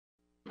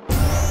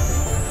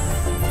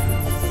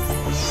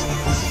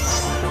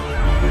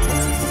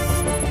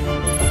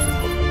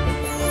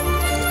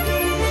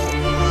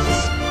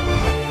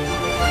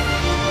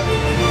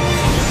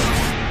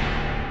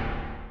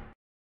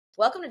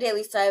Welcome to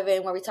Daily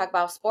 7, where we talk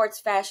about sports,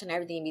 fashion, and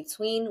everything in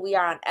between. We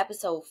are on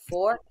episode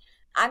 4.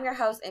 I'm your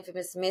host,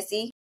 Infamous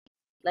Missy.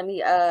 Let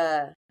me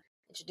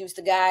introduce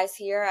the guys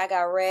here. I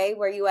got Ray.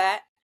 Where you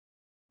at?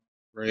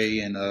 Ray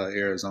in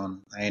Arizona.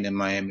 I ain't in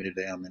Miami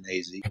today. I'm in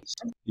AZ.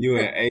 You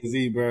in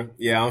AZ, bro?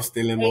 Yeah, I'm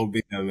still in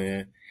Mobile,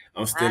 man.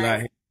 I'm still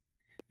out here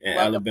in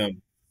Alabama.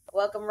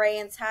 Welcome, Ray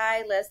and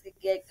Ty. Let's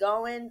get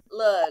going.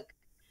 Look,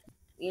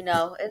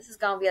 this is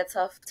gonna be a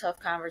tough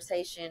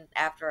conversation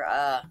after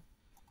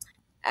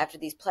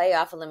these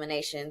playoff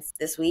eliminations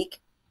this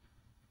week.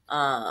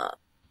 But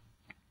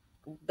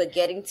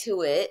getting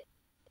to it,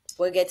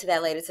 we'll get to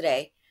that later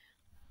today.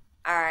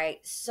 All right,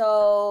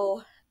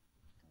 so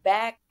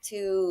back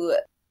to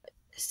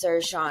Sir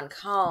Sean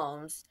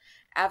Combs.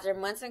 After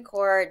months in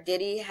court,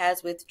 Diddy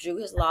has withdrew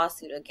his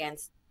lawsuit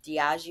against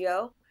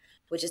Diageo,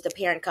 which is the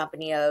parent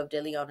company of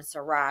De Leon and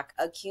Ciroc,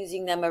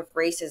 accusing them of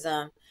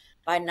racism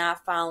by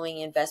not following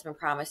investment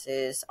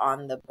promises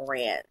on the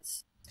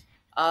brands.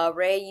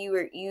 Ray,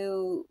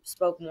 you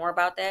spoke more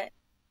about that?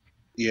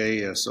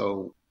 Yeah.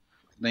 So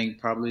I think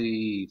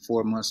probably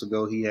 4 months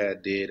ago he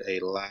did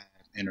a live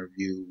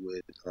interview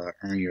with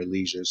Earn Your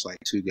Leisure. It's like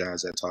two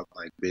guys that talk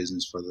like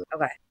business for the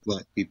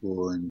black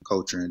people and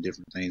culture and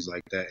different things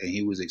like that. And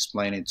he was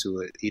explaining to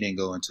it. He didn't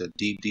go into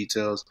deep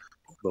details,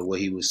 but what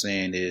he was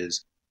saying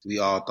is we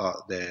all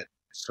thought that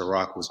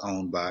Ciroc was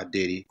owned by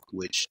Diddy,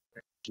 which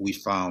we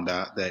found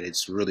out that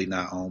it's really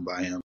not owned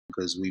by him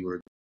because we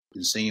were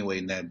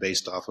insinuating that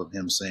based off of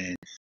him saying,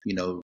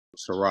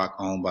 Ciroc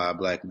owned by a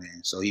black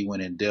man. So he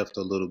went in depth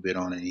a little bit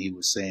on it. And he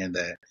was saying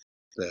that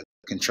the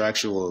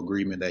contractual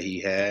agreement that he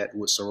had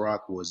with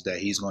Ciroc was that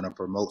he's going to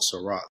promote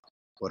Ciroc,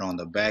 but on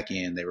the back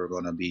end they were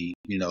going to be,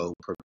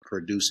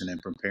 producing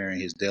and preparing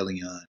his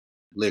DeLeon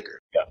liquor.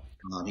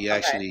 Yeah. He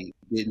actually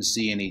didn't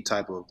see any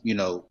type of,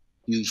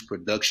 huge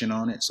production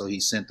on it, so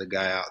he sent the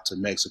guy out to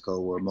Mexico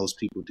where most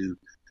people do,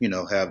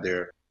 have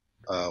their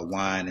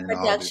wine and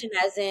production,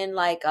 as in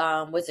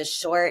was it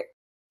short?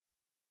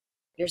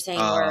 You're saying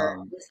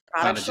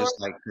kind of just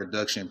like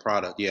production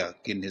product,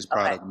 getting his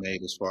product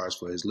made as far as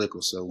for his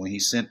liquor. So when he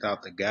sent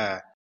out the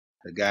guy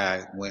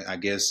went. I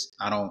guess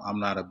I'm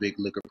not a big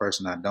liquor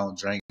person. I don't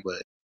drink,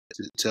 but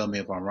to tell me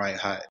if I'm right,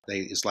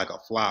 it's like a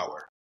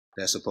flower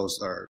that's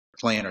supposed to, or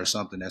plant or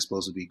something that's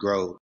supposed to be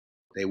grown.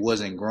 They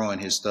wasn't growing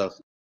his stuff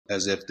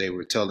as if they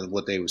were telling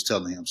what they was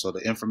telling him. So the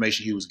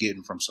information he was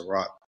getting from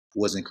Ciroc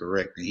wasn't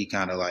correct, and he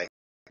kind of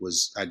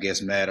was, I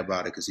guess, mad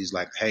about it because he's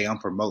like, "Hey, I'm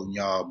promoting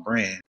y'all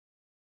brand,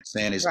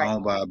 saying it's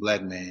owned by a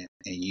black man,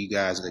 and you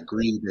guys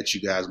agreed that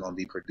you guys are going to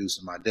be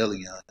producing my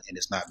DeLeon, and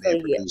it's not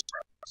being produced."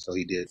 So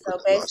he did. So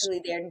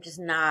basically, they're just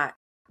not.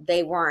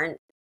 They weren't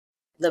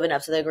living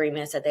up to the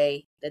agreements that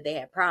they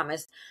had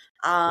promised.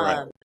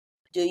 Right.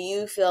 Do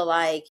you feel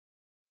like?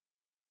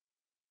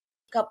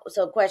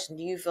 Question: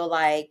 do you feel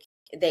like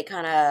they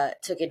kind of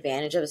took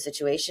advantage of the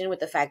situation with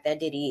the fact that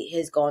Diddy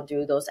is going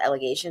through those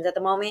allegations at the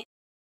moment?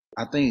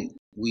 I think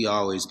we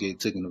always get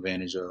taken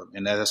advantage of,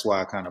 and that's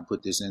why I kind of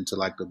put this into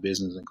like the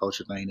business and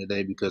culture thing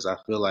today, because I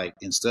feel like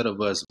instead of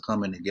us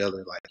coming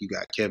together, like you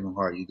got Kevin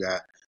Hart, you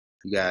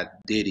got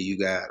Diddy, you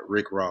got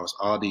Rick Ross,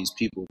 all these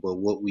people, but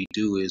what we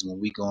do is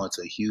when we go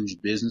into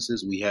huge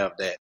businesses, we have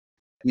that,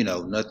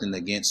 nothing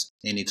against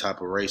any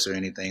type of race or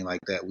anything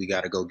like that. We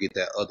got to go get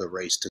that other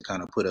race to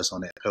kind of put us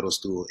on that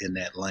pedestal in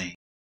that lane.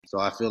 So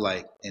I feel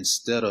like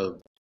instead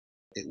of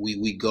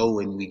we go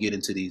and we get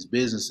into these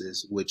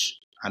businesses, which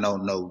I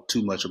don't know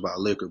too much about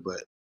liquor,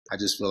 but I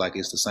just feel like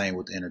it's the same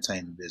with the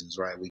entertainment business,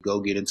 right? We go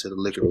get into the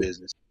liquor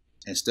business.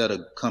 Instead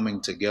of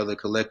coming together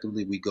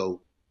collectively, we go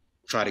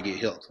try to get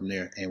help from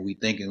there, and we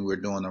thinking we're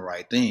doing the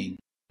right thing,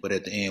 but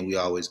at the end we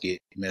always get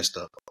messed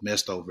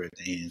over at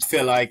the end. I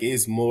feel like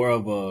it's more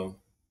of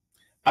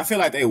I feel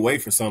like they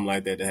wait for something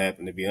like that to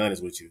happen, to be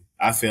honest with you.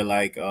 I feel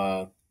like,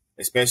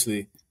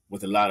 especially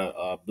with a lot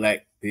of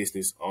black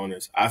business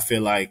owners, I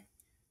feel like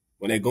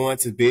when they go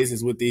into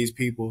business with these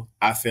people,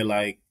 I feel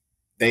like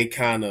they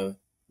kind of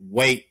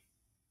wait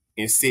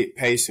and sit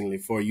patiently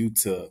for you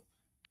to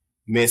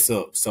mess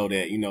up so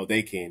that,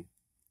 they can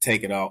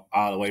take it all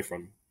away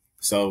from you.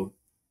 So,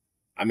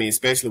 I mean,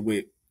 especially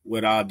with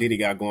what all Diddy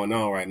got going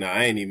on right now,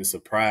 I ain't even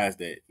surprised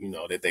that,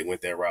 that they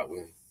went that route with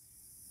him.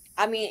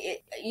 I mean,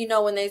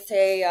 when they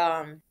say,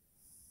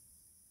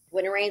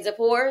 when it rains, it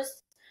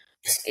pours.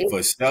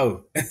 For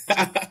sure.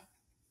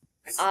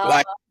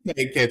 Like, you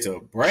can't catch a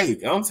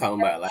break. I'm talking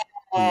about like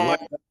one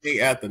thing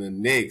after the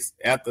next,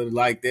 after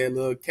like that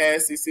little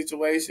Cassie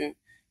situation,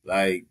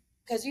 like.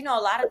 Because, a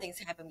lot of things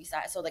happen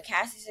besides. So the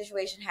Cassie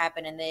situation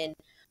happened, and then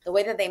the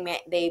way that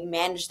they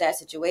managed that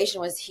situation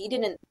was she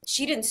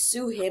didn't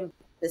sue him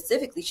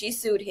specifically. She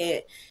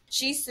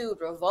sued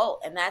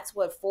Revolt, and that's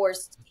what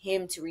forced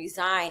him to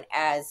resign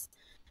as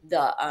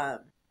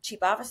the chief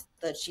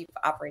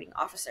operating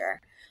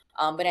officer.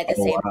 But at the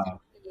same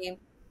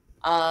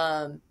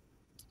time,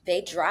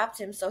 they dropped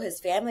him. So his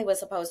family was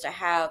supposed to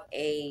have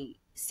a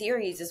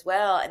series as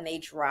well, and they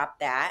dropped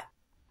that.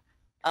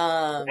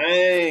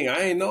 Dang, I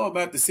ain't know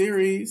about the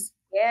series.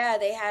 Yeah,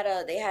 they had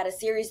a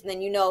series, and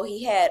then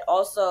he had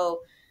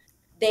also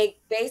they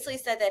basically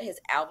said that his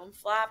album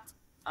flopped.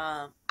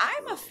 I'm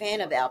a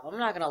fan of the album. I'm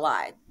not gonna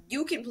lie.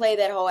 You can play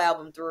that whole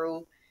album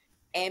through,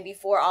 and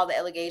before all the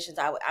allegations,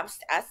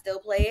 I still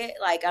play it.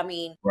 Like, I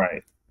mean,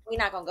 Right. we're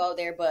not gonna go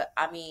there, but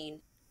I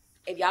mean,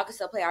 if y'all can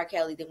still play R.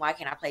 Kelly, then why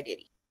can't I play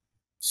Diddy?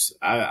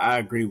 I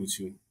agree with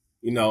you.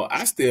 You know,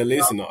 I still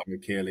listen to R.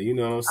 Kelly. You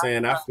know what I'm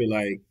saying? I feel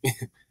like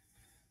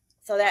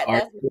So that R.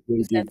 that's Kelly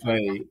that's get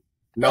played.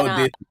 but No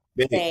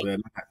disrespect, saying but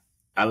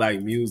I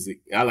like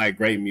music. I like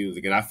great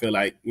music, and I feel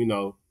like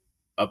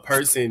a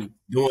person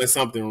doing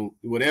something,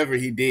 whatever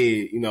he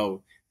did,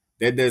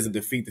 that doesn't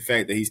defeat the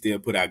fact that he still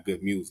put out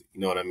good music.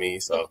 You know what I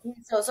mean? So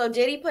so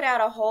Diddy put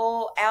out a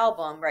whole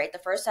album, right? The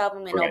first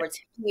album in right, over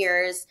 10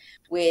 years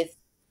with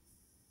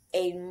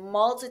a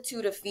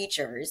multitude of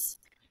features.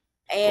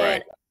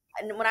 right.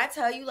 And when I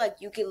tell you, like,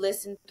 you could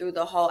listen through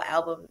the whole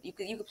album, you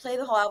could play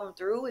the whole album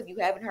through. If you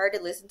haven't heard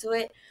it, listen to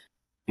it.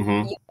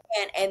 Hmm. You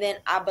can. And then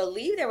I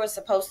believe there was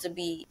supposed to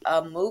be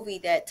a movie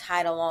that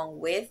tied along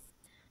with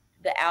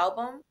the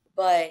album,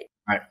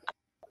 Right.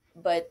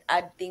 but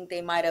I think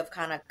they might have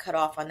kind of cut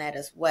off on that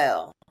as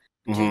well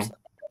due to Hmm.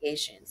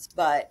 allegations.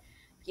 But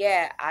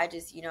yeah, I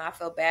just, I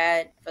feel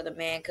bad for the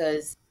man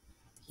because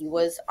he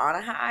was on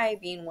a high,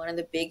 being one of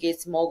the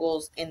biggest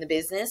moguls in the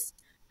business,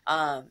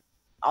 um,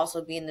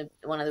 also being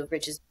one of the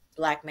richest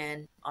black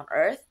men on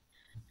earth.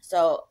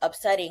 So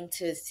upsetting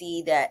to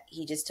see that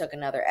he just took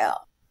another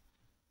L.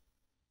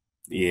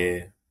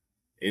 Yeah,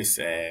 it's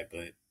sad,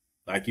 but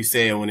like you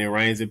said, when it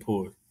rains, it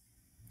pours.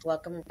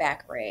 Welcome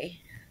back,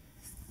 Ray.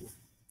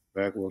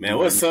 Back, welcome Man, back.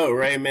 what's up,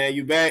 Ray? Man,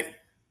 you back?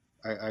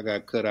 I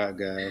got cut out,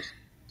 guys.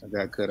 I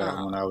got cut out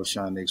Um, when I was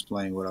trying to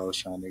explain what I was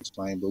trying to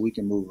explain, but we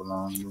can move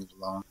along, move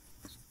along.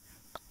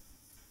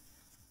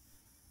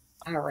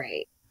 all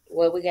right.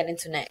 What we get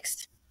into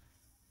next?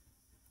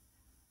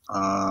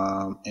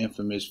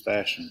 Infamous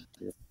fashion.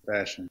 Yeah,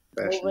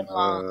 Moving fashion.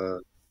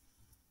 along.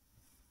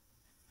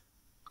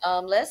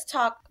 Let's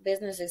talk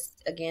business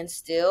again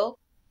still.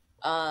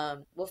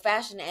 Well,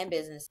 fashion and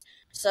business.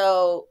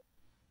 So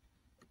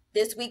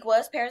this week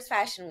was Paris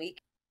Fashion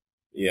Week.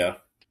 Yeah,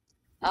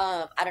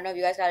 I don't know if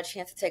you guys got a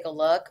chance to take a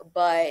look,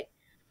 but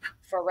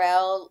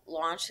Pharrell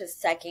launched his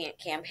second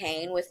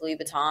campaign with Louis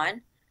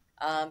Vuitton.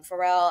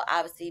 Pharrell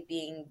obviously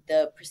being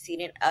the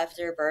precedent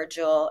after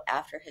Virgil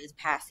after his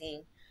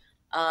passing.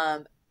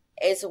 Um,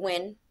 it's a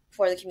win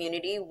for the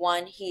community.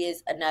 One, he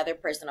is another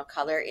person of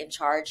color in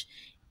charge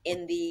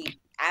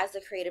as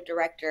the creative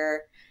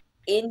director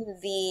in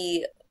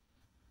the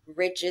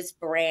richest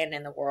brand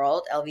in the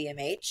world,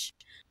 LVMH.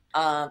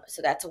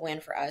 So that's a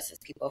win for us as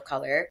people of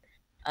color.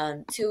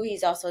 Two,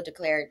 he's also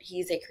declared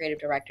he's a creative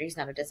director. He's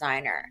not a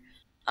designer.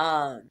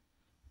 Um,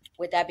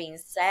 with that being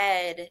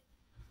said,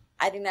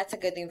 I think that's a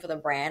good thing for the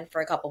brand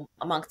for a couple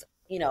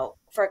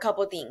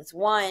of things.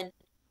 One,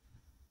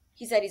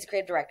 he said he's a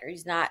creative director.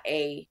 He's not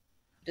a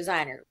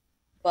designer,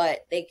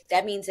 but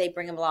that means they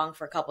bring him along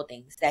for a couple of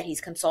things. That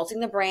he's consulting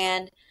the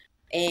brand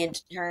in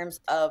terms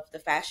of the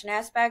fashion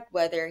aspect,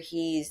 whether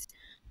he's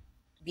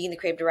being the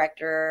creative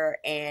director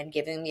and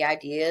giving the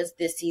ideas.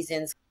 This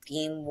season's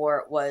theme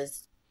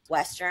was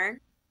Western.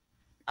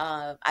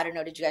 I don't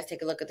know. Did you guys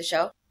take a look at the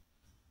show?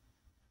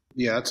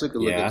 Yeah, I took a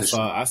look yeah. at I the show.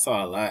 saw I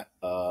saw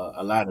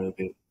a lot of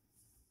it.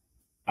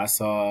 I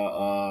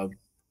saw a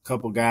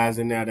couple guys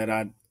in there that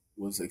I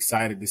was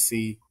excited to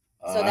see.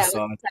 So I that was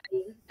saw,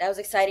 exciting. That was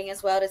exciting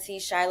as well to see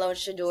Shiloh and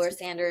Shador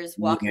Sanders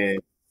yeah,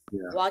 Yeah,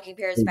 walking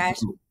Paris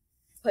Fashion.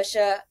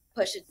 Pusha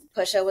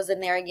was in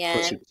there Pusha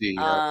again. T.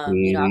 Yeah,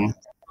 hmm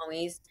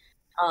Homies.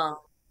 Um,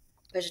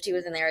 Pusha T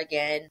was in there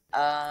again.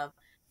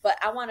 But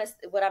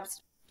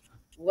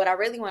what I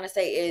really want to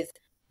say is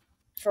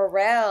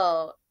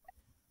Pharrell,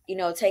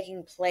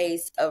 taking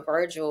place of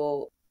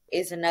Virgil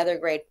is another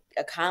great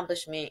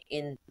accomplishment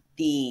in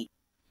the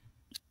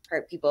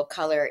people of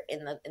color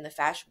in the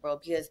fashion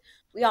world because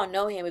we all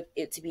know him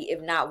to be, if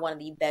not one of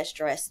the best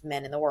dressed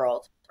men in the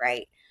world,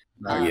 right?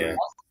 I yeah, agree.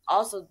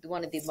 Also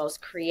one of the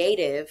most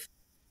creative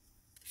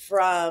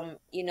from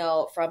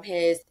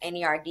his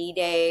NERD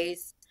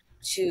days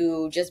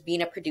to just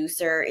being a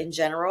producer in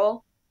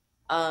general.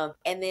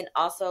 And then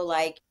also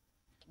like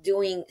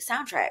doing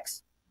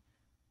soundtracks.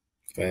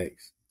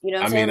 facts. You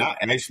know what I I'm mean,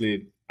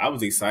 saying? I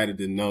was excited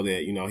to know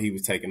that he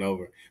was taking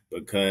over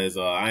because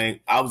I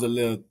was a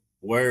little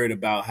worried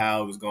about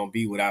how it was gonna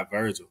be without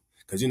Virgil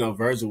because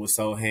Virgil was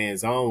so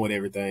hands on with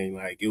everything.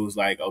 Like it was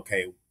like,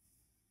 okay,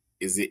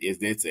 is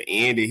that to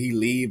end? Did he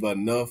leave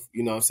enough?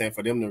 You know what I'm saying,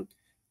 for them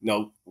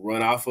to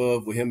run off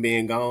of with him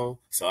being gone?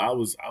 So I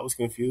was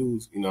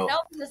confused. No,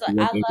 because What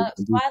they were gonna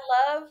do. I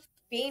love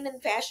being in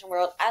the fashion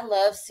world. I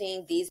love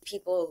seeing these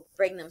people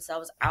bring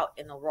themselves out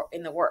in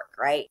the work,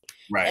 right?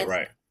 Right, And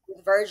right.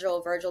 with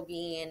Virgil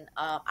being,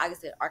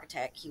 obviously an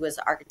architect. He was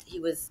he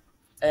was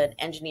an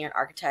engineer and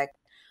architect,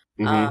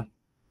 um, Hmm.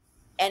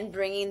 and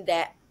bringing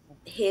that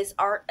his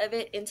art of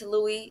it into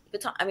Louis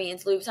Vuitton. I mean,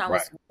 into Louis Vuitton Right.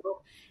 was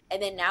cool.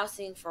 And then now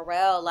seeing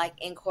Pharrell like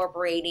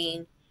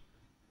incorporating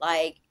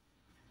like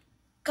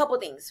a couple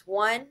things.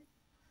 One,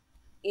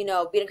 being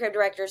a creative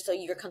director, so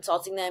you're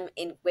consulting them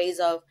in ways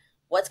of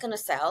what's going to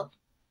sell.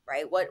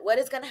 right? What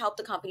is going to help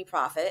the company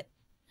profit?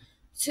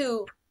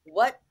 2,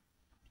 what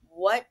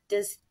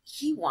does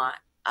he want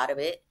out of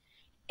it?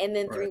 And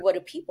then 3, Right. what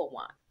do people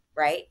want,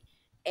 right?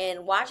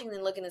 And watching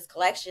and looking at this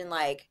collection,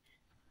 like,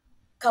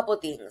 couple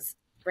things,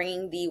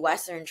 bringing the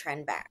Western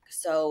trend back.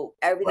 So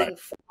Right. everything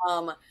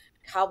from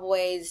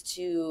cowboys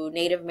to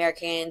Native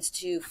Americans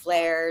to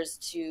flares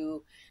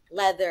to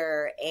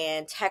leather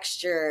and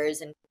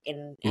textures and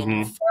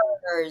Mm-hmm.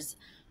 furs,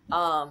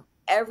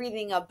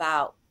 everything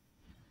about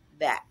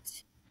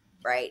that,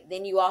 right?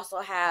 Then you also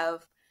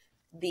have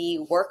the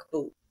work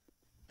boot,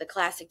 the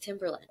classic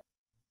Timberland,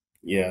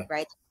 Yeah.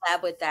 right? To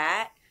collab with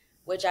that,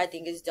 which I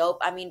think is dope.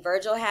 I mean,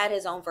 Virgil had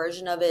his own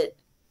version of it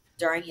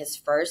during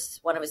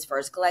one of his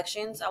first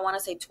collections. I want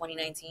to say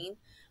 2019,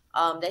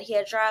 that he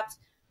had dropped,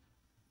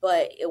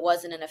 but it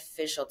wasn't an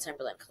official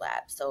Timberland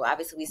collab. So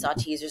obviously, we saw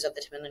teasers of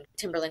the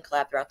Timberland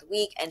collab throughout the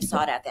week and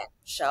saw it at that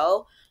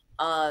show.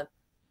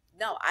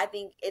 No, I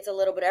think it's a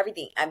little bit of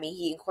everything. I mean,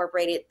 he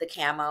incorporated the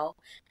camo,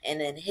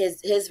 and then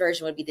his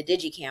version would be the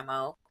digi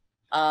camo.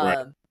 Right.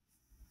 Um,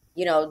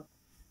 you know,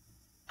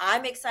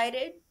 I'm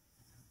excited,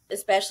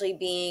 especially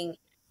being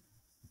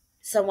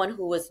someone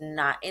who was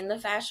not in the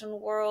fashion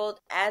world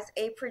as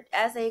a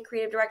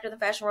creative director in the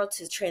fashion world,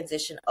 to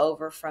transition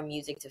over from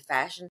music to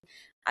fashion.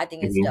 I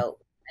think it's Mm-hmm.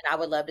 dope, and I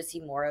would love to see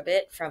more of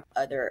it from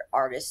other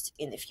artists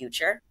in the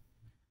future.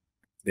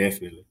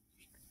 Definitely.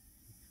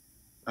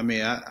 I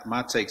mean,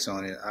 my takes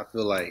on it. I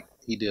feel like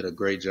he did a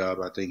great job.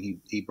 I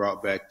think he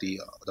brought back the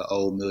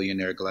old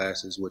millionaire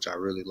glasses, which I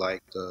really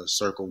like, the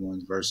circle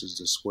ones versus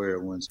the square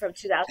ones. From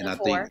And I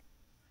think 2004.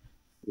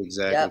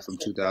 exactly Yep, from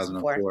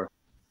 2004. 2004.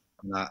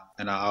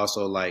 And I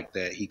also like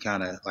that he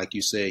kind of, like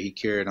you said, he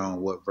carried on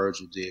what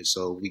Virgil did.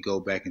 So we go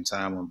back in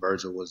time when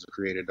Virgil was the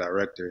creative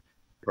director.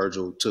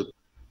 Virgil took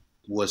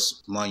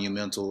what's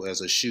monumental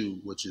as a shoe,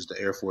 which is the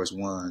Air Force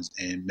Ones,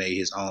 and made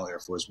his own Air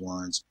Force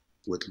Ones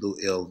with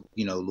Louis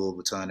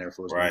Vuitton Air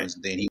Force Right. Ones.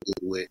 Then he did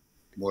with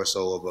more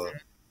so of a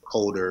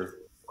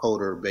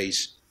colder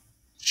based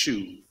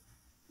shoe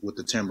with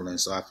the Timberland.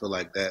 So I feel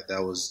like that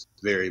was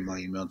very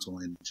monumental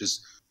and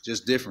just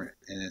different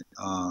and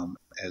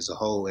as a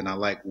whole. And I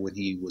like when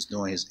he was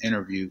doing his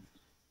interview,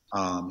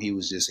 he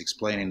was just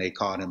explaining they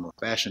called him a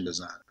fashion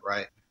designer,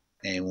 right?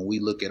 And when we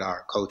look at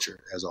our culture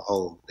as a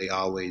whole, they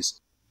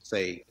always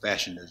say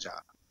fashion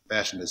designer,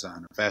 fashion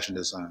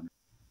designer.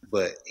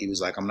 But he was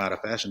like, I'm not a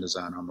fashion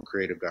designer, I'm a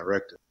creative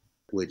director,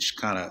 which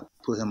kind of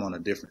put him on a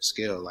different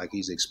scale. Like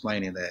he's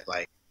explaining that,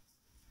 like,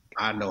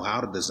 I know how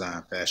to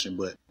design fashion,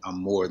 but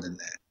I'm more than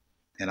that.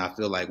 And I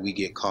feel like we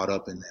get caught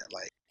up in that.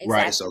 Like,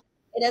 Right. it's Exactly.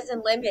 It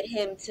doesn't limit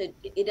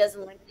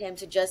him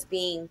to just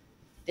being,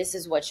 this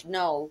is what you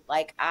know.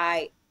 Like,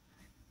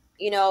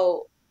 you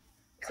know,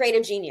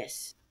 creative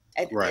genius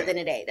at right, the end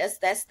of the day.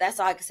 That's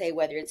all I can say.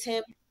 Whether it's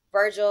him,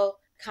 Virgil,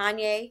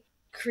 Kanye,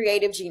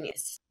 creative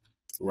genius.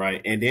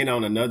 Right. And then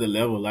on another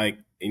level, like,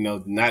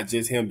 not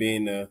just him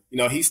being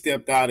he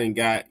stepped out and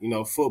got,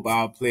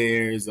 football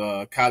players,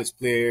 college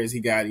players. He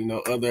got,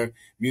 other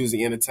music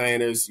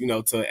entertainers,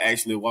 to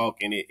actually walk,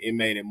 and it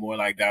made it more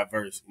like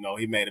diverse.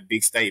 He made a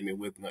big statement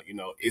with,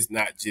 it's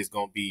not just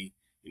going to be,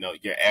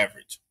 your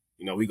average.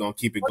 We're going to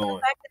keep it Well, the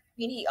going. fact that, I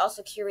mean, he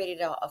also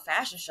curated a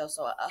fashion show,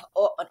 so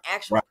an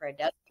actual Right.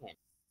 production,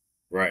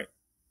 Right.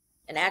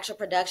 an actual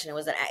production. It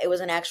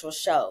was an actual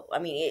show. I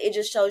mean, it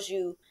just shows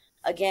you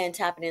again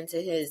tapping into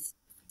his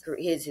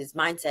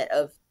mindset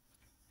of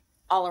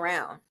all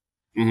around.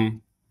 Mm-hmm.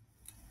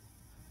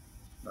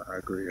 I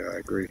agree. I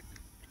agree.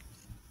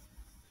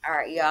 All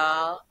right,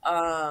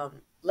 y'all.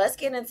 Let's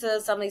get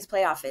into some of these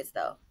playoff fits,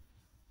 though.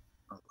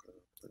 Okay.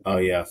 Oh,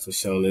 yeah, for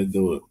sure. Let's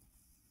do it.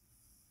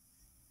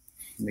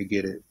 Let me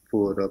get it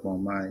pulled up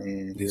on my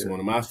end This is here. one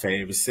of my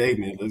favorite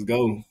segments. Let's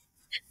go.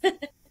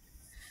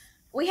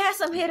 We had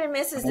some hit and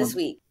misses this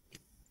week.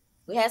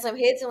 We had some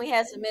hits and we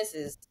had some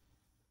misses.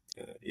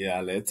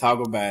 Yeah, let's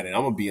talk about it.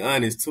 I'm gonna be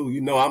honest too.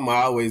 I'm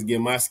always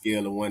give my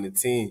scale of 1 to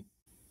 10.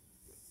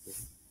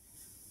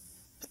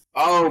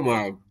 Oh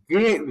my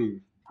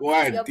goodness,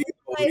 boy, Your Dio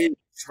boy, is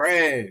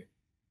trash.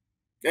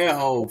 That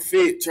whole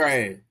fit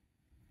trash.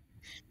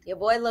 your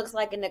boy looks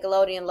like a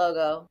Nickelodeon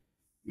logo.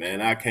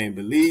 Man, I can't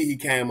believe he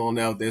came on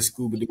out with that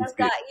Scooby Doo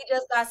fit. He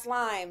just got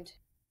slimed.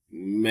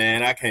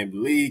 Man, I can't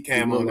believe he He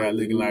came looked on like out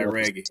looking like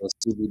Raggy. a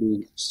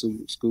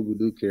Scooby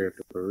Doo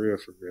character for real,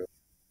 for real.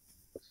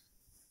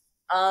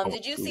 Oh,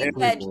 Did you see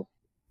that? terrible.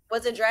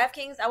 Was it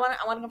DraftKings? I want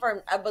to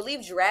confirm. I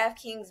believe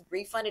DraftKings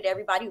refunded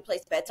everybody who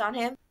placed bets on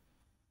him.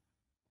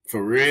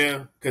 For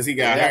real? Because he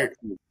got Yeah, Yeah, hurt.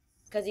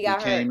 because he he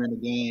got hurt. came in the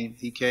game.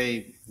 He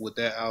came with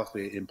that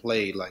outfit and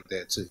played like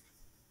that too.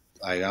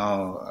 Like I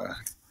don't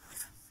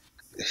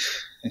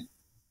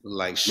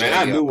like Man,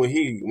 I Shaggy. knew when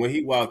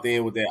he walked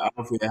in with that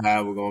outfit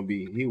how it was gonna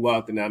be. He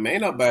walked in there, man,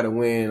 ain't nobody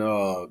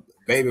win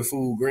baby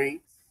food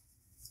green.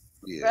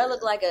 Yeah, Bro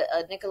looked like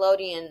a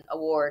Nickelodeon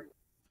award.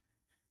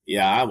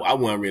 Yeah, I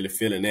wasn't really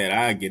feeling that.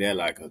 I'd get that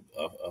like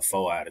a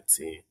 4 out of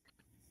 10.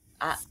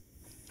 I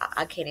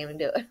I can't even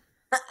do it.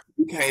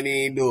 You can't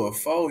even do a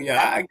 4. Yeah,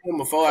 I give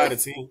him a 4 out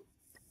of 10.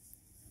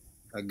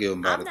 I give him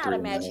about I'm a not three a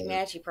and a matchy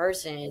half. matchy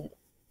person.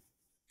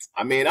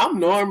 I mean, I'm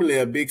normally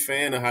a big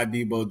fan of how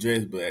Debo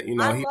dressed, but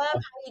I he, love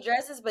how he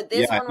dresses, but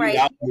this yeah, one he right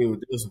got here, me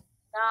with this one.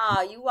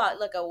 nah, you walk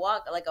like a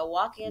Like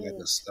walking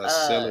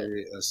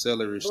a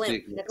celery blimp,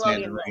 stick with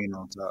Nickelodeon blimp. tangerine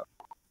on top.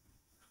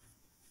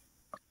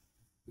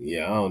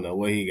 Yeah, I don't know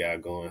what he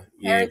got going.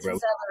 Yeah, Carrots and bro.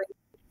 celery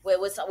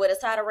with a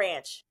side of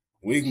ranch.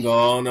 We can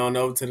go on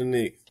over to the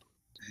Knicks.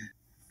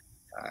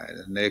 All right,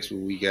 the next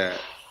one we got.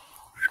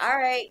 All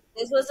right,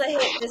 this was a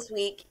hit this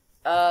week.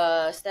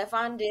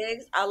 Stephon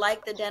Diggs. I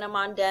like the denim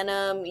on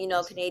denim,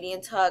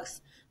 Canadian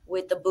tux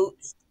with the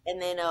boots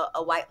and then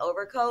a white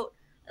overcoat.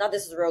 I thought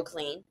this was real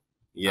clean.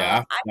 Yeah,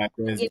 I feel I like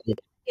that's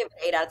give it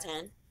 8 out of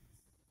 10.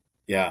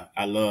 yeah,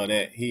 I love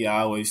that. He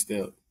always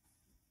step.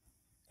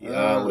 He Uh,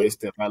 always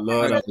step. I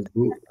He love I, those does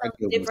boots. I some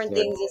give him a different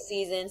seven. things this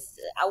season.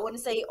 I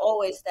wouldn't say he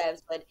always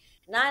steps, but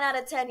 9 out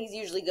of 10, he's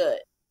usually good.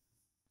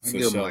 I For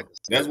give him like sure. a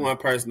That's seven. one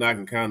person I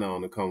can count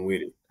on to come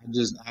with it.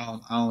 I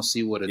don't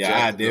see where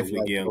Yeah, I the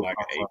definitely white give him coat like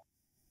come an from. 8.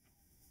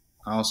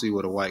 I don't see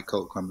where the white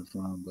coat coming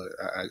from, but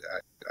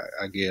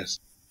I guess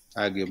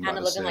I give him Kind about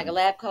of a looking like a seven.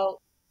 lab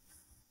coat.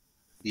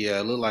 Yeah,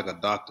 it looked like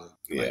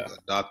Yeah. a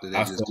doctor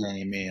that I just feel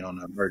came in on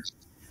an emergency.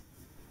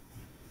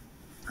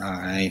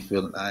 I ain't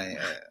feeling. I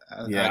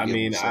yeah, I give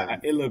him a mean,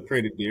 seven. it looked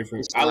pretty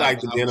different. It's I like like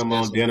the I would denim say on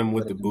it's a lot denim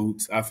with better the than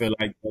boots. I feel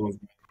like those.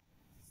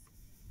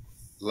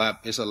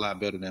 it's a lot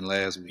better than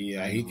last week.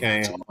 Yeah, I ain't he gonna lie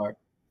came to you. hard.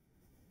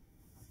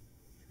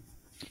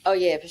 Oh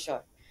yeah, for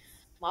sure.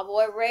 My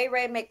boy Ray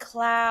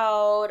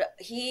McLeod,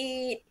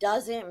 he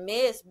doesn't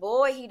miss.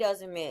 Boy, he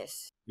doesn't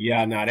miss.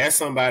 Yeah, now that's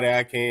somebody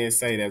I can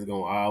say that's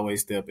gonna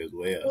always step as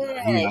well.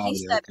 Now he Yeah, he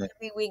always, Yeah, steps okay.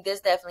 every week.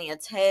 There's definitely a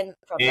 10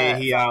 from and the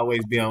he from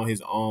always be on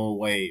his own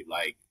wave,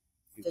 like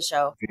the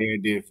show. very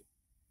different.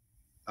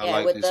 I Yeah,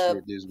 like with this the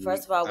fit this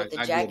first week. of all I, with the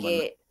I give him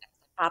a jacket,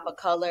 pop of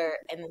color,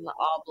 and then the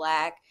all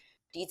black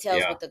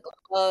details Yeah, with the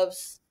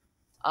gloves.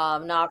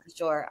 No, for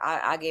sure.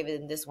 I gave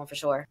it this one for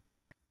sure.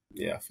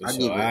 yeah, for I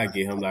sure. give it. I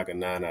give him like a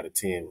 9 out of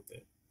 10 with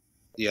that.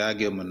 Yeah, I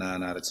give him a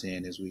 9 out of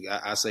 10 this week.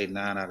 I say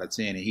 9 out of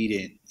 10, and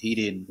he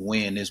didn't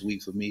win this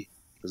week for me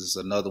because it's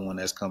another one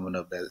that's coming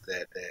up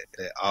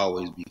that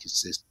always be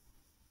consistent.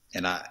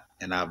 And I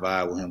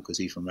vibe with him because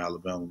he's from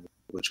Alabama,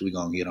 which we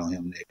gonna get on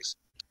him next.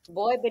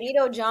 Boy,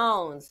 Benito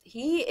Jones,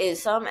 he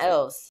is something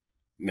else.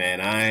 Man,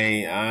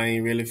 I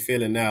ain't really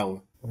feeling that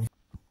one.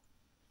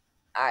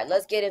 All right,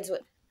 let's get into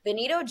it.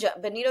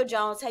 Benito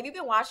Jones, have you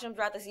been watching him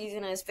throughout the season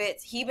and his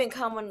fits? He been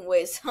coming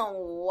with some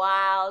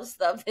wild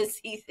stuff this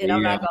season.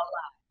 I'm Yeah, not gonna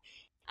lie.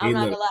 I'm he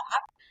not look. gonna lie.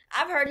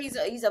 I've heard he's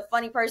a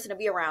funny person to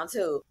be around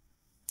too.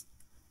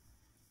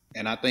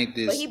 And I think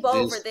But this he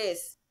bold for this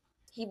this.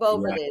 He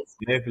bold for Yeah,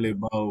 this. definitely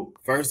bold.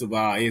 First of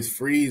all, it's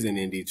freezing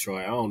in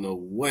Detroit. I don't know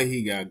what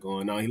he got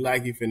going on. He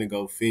like he finna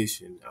go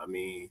fishing. I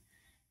mean,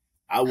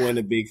 I wasn't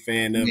a big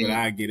fan I of it. mean,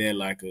 I get that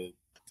like a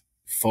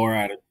 4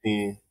 out of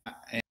 10.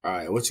 All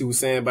right, what you was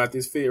saying about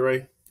this fit,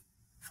 Ray?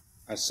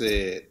 I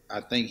said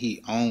I think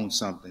he owns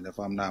something, if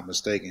I'm not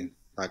mistaken,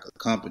 like a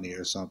company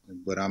or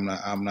something. But I'm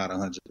not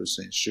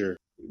 100% sure.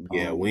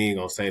 Yeah, Um, we ain't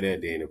gonna say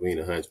that then if we ain't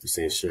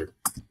 100% sure.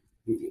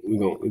 We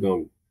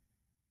gonna.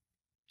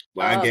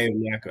 Well, I Um, gave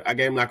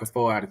him like a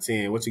 4 out of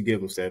 10. What you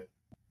give him, Seth?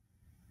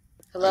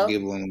 I hello.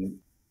 give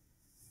him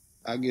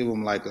I give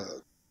him like a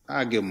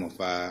I give him a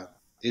 5.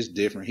 It's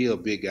different. He a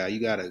big guy. You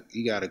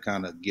gotta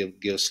kind of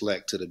give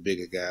slack to the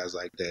bigger guys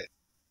like that.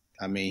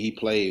 I mean, he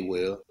played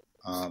well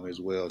as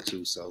well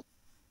too. So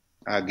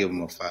I give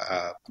him a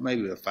 5,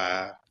 maybe a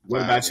five,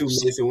 What five about or you,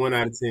 six. Mason? 1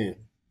 out of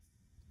 10.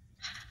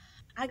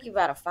 I give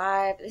about a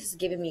 5. This is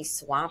giving me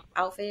swamp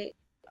outfit.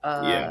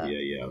 Yeah, Uh, yeah,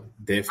 yeah,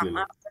 I'm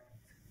definitely.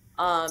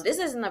 This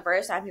isn't the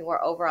first time he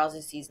wore overalls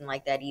this season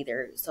like that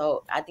either.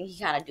 So I think he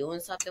kind of doing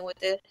something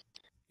with it.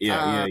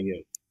 Yeah, yeah, Um,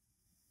 yeah.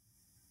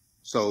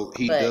 So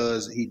he but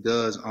does he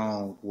does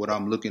on what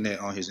I'm looking at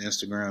on his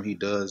Instagram.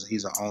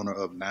 He's an owner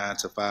of 9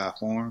 to 5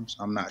 Farms.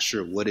 I'm not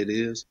sure what it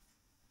is,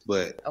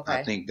 but I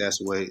okay, think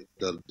that's where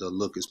the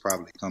look is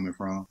probably coming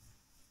from.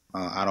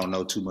 I don't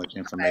know too much okay.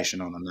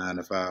 information on the 9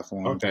 to 5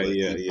 Farms, Okay, but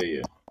yeah, he yeah,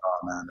 yeah. all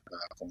 9 to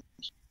 5 Farms.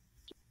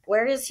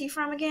 Where is he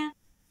from again?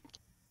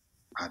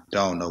 I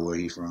don't know where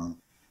he's from.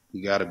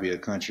 He got to be a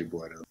country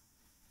boy though,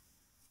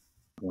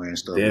 wearing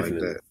stuff like Definitely.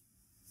 that.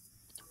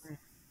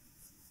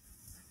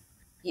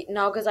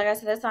 No, because like I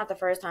said, that's not the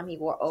first time he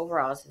wore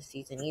overalls this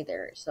season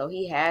either. So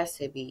he has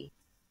to be.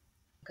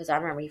 Because I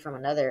remember he from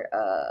another.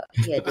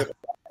 He had did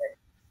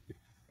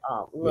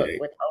look Man,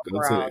 with go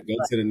to overalls, go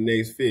but to the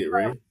next fit,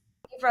 Ray.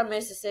 he from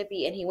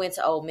Mississippi and he went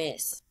to Ole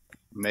Miss.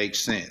 Makes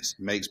sense.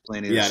 Makes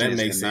plenty of Yeah, that sense.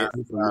 makes And nine sense.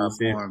 to He from five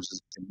Mississippi. farms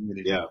is a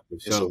community. Yeah, for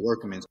It's a sure.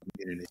 workman's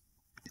community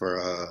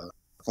for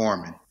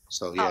farming.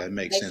 So Oh, yeah, it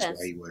makes makes sense why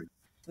sense. he works.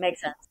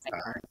 Makes sense. All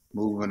right,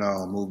 moving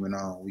on, moving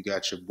on. We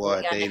got your What we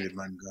boy got David next?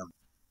 Montgomery.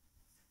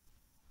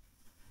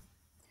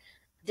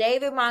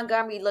 David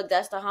Montgomery. Look,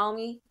 that's the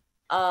homie.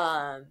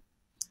 Um,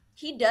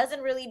 he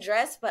doesn't really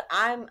dress, but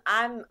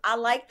I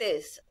like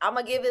this. I'm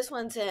gonna give this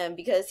one to him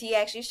because he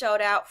actually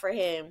showed out for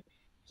him.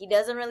 He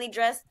doesn't really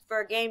dress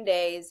for game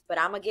days, but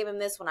I'm gonna give him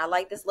this one. I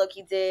like this look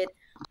he did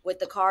with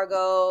the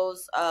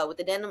cargos, with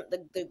the denim,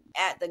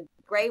 the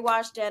gray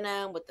wash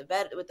denim with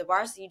the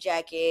varsity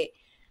jacket.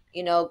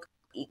 You know,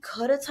 he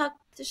could have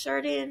tucked the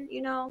shirt in.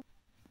 You know,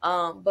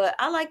 but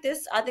I like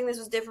this. I think this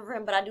was different for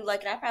him, but I do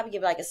like it. I'd probably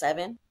give it like a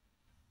 7.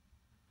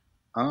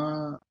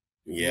 Uh,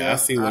 Yeah, I yeah,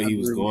 see I where he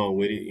was agree. going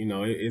with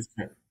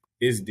it.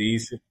 It's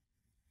decent.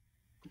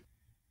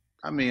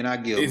 I mean, It's I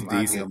give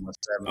decent. him a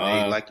 7 or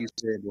 8. Uh, Like you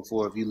said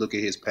before, if you look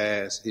at his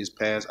past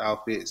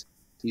outfits,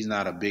 he's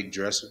not a big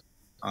dresser.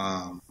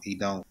 He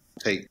don't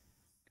take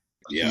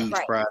yeah, huge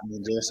Right. pride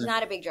in He's dressing.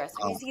 not a big dresser.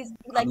 Um, He's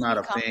like I'm to not be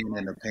a fan in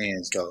comfortable. the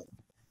pants though.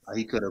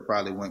 He could have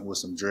probably went with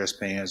some dress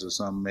pants or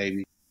something,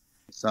 maybe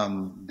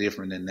something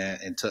different than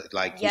that, and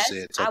like you Yes,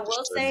 said, tuck the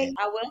shirt in.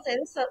 I will say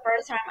this is the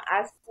first time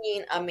I've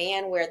seen a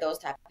man wear those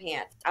type of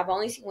pants. I've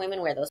only seen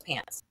women wear those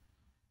pants.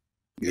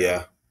 Yeah,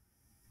 yeah.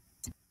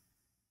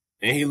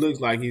 And he looks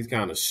like he's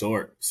kind of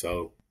short.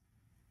 So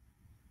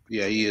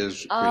yeah, he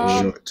is pretty mhm,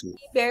 short too.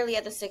 He barely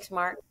at the 6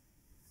 mark.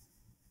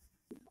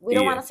 We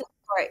don't want yeah, to say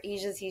short.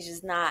 He's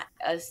just not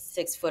a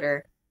 6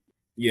 footer.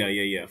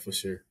 yeah, for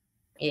sure.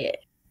 Yeah.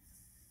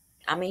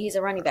 I mean, he's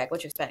a running back.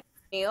 What you expect?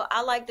 You know,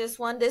 I like this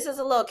one. This is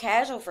a little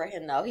casual for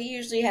him though. He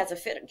usually gets a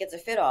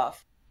fit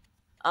off.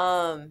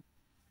 Um,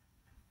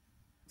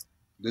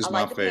 This I is my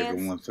like the favorite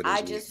pants. one for I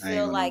this week. just I ain't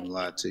feel gonna like even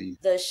lie to you.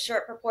 the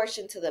shirt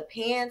proportion to the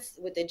pants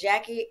with the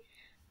jacket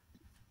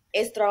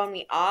is throwing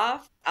me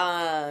off.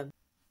 I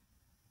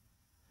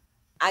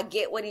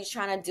get what he's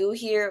trying to do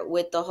here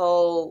with the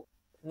whole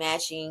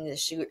matching the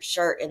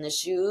shirt and the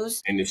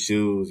shoes. And the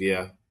shoes,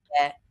 yeah,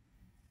 Yeah,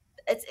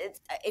 it's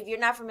if you're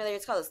not familiar,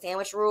 it's called the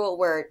sandwich rule,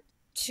 where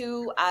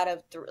 2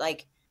 items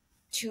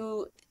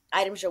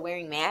you're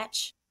wearing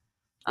match.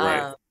 right.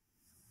 Um,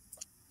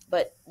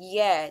 but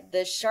yeah,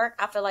 the shirt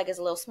I feel like is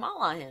a little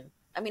small on him.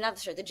 I mean, not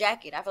the shirt, the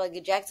jacket. I feel like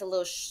the jacket's a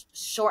little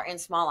short and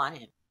small on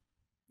him.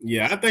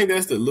 Yeah, I think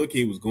that's the look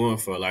he was going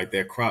for, like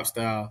that crop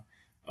style.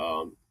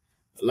 Um,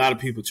 a lot of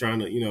people trying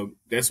to,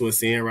 that's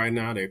what's in right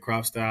now, that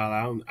crop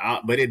style.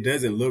 But it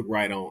doesn't look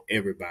right on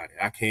everybody.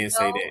 I can't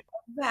say No, that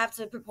you have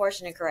to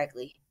proportion it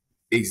correctly,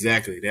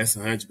 exactly. That's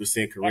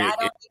 100% and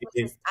correct.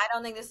 I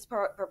don't think this is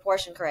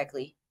proportioned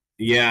correctly.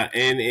 Yeah,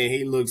 and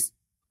he looks,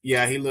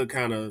 yeah, he look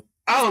kind of.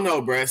 I don't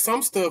know, Brad.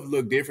 Some stuff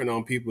look different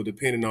on people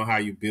depending on how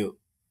you built.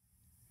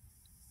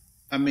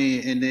 I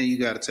mean, and then you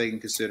got to take in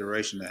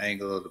consideration the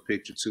angle of the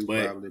picture too,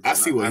 But probably. I But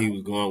see where he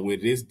was going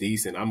with it. It's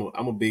decent. I'm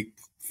a big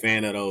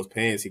fan of those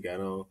pants he got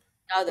on.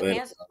 No, the But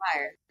pants is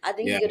fire. I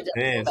think yeah, he could the have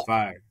done a little pants better.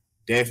 fire.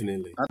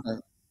 Definitely. I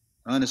think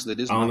honestly,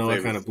 this is I don't my know what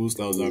favorite. kind of boost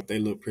those are. They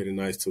look pretty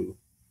nice too.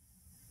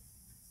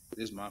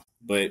 This is my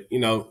But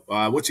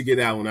what you get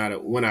out 1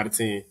 out of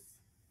 10?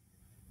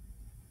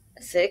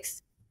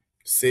 6.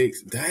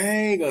 6.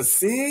 Dang, a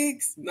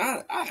 6?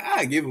 Not.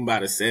 I give him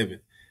about a 7.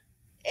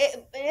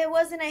 It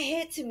wasn't a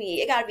hit to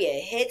me. It got to be a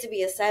hit to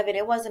be a 7.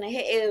 It wasn't a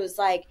hit. It was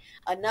like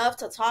enough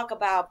to talk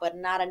about, but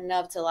not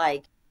enough to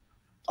like,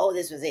 oh,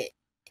 this was it.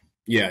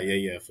 Yeah,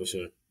 for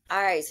sure.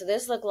 All right, so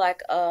this looked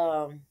like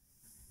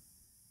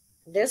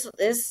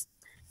this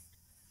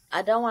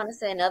I don't want to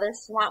say another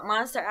swamp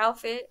monster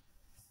outfit,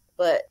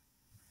 but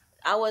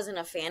I wasn't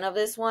a fan of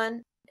this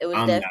one. It was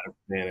I'm def not a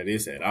fan of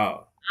this at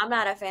all. I'm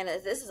not a fan of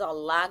this. This is a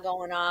lot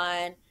going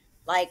on.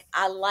 Like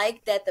I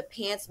like that the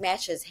pants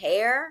match his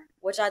hair,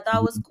 which I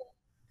thought was cool.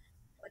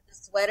 With the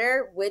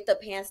sweater with the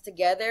pants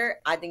together,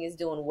 I think it's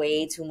doing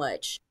way too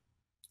much.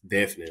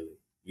 Definitely.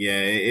 Yeah,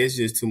 it's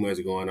just too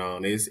much going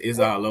on. It's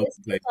all over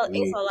the place for It's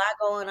me. a lot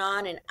going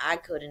on, and I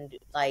couldn't do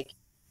like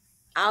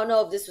I don't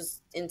know if this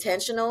was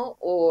intentional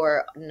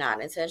or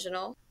not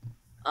intentional.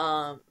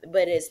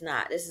 But it's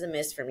not. This is a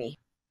miss for me.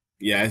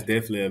 Yeah, it's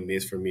definitely a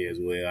miss for me as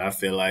well. I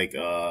feel like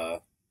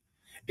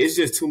it's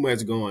just too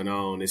much going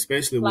on,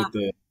 especially with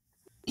the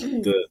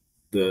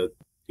the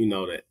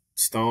that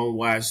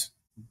stonewash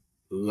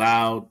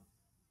loud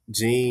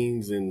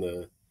jeans and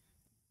the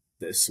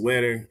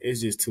sweater.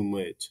 It's just too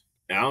much.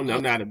 I'm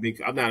not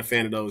a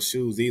fan of those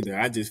shoes either.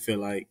 I just feel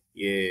like,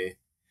 yeah,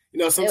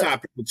 It-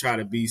 sometimes people try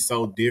to be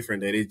so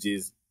different that it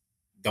just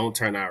don't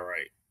turn out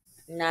right.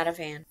 Not a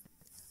fan.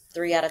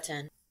 3 out of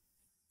 10.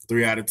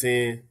 3 out of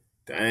 10.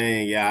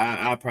 Dang, yeah,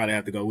 I probably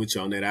have to go with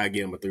you on that. I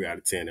give him a 3 out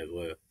of 10 as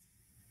well.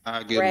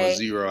 I give him a Ray,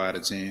 0 out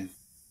of 10.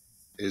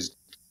 It's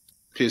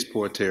piss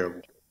poor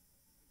terrible.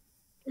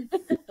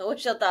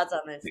 what's your thoughts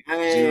on this?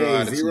 Zero Hey,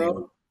 out of 10.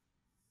 zero.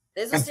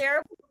 This was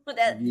terrible.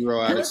 That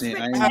 0 it out of was 10. pretty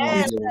I ain't even gonna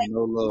bad. give him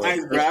no love.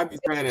 Nice, bro. I be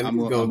trying to at I'm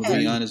least go gonna be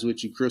three. honest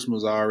with you.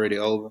 Christmas already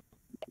over.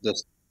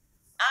 The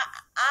I,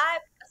 I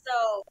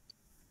so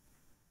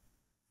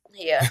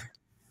yeah.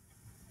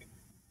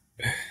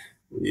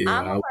 Yeah,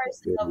 I'm I a would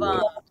person say of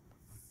that.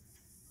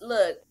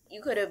 look.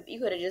 You could have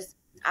just.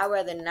 I'd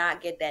rather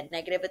not get that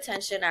negative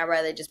attention. I'd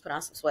rather just put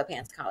on some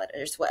sweatpants, call it,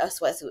 or a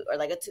sweatsuit, or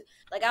like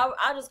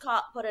I'll just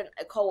put in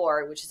a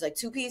cord, which is like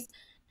 2 piece,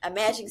 a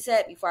matching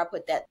set before I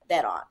put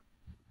that on.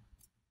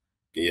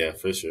 Yeah,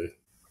 for sure.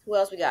 Who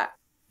else we got?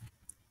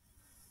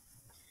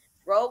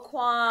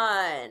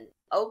 Roquan.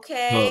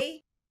 Tough,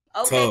 Okay.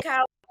 Okay, tough,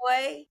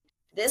 cowboy.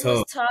 This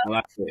was tough. tough. I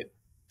like that.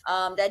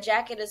 That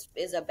jacket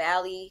is a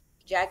Bally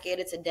jacket.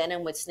 It's a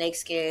denim with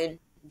snakeskin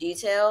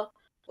detail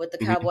with the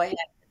Mhm. cowboy hat,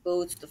 the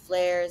boots, the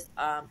flares.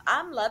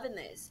 I'm loving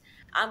this.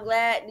 I'm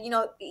glad.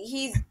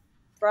 He's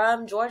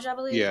from Georgia, I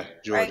believe. Yeah,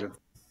 Right? Georgia.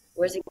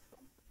 Where's he?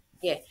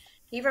 Yeah,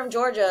 he from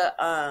Georgia.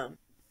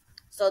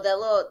 So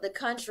the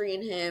country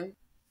in him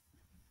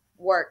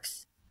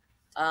works.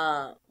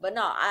 But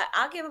no,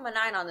 I'll give him a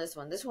 9 on this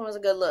one. This one was a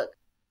good look.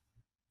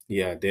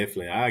 Yeah,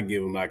 definitely. I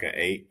give him like an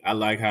 8. I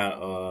like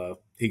how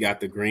he got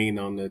the green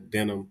on the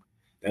denim.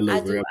 That I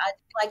look do. real. I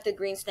do like the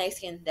green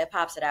snakeskin that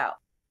pops it out.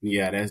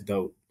 Yeah, that's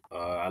dope.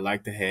 I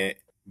like the hat.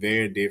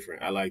 Very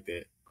different. I like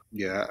that,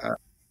 Yeah,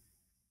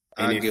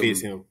 and I it give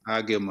fits him. him.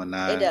 I give him a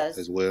It 9 does.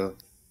 as well.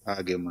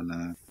 I give him a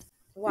 9.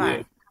 Why? How Yeah.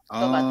 you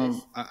feel about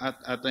this?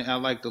 I think I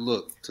like the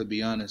look. To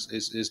be honest,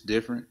 it's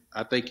different.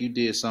 I think you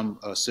did some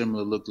a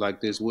similar look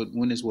like this.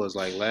 When this was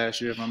like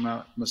last year, if I'm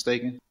not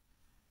mistaken,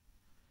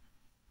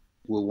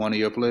 with one of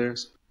your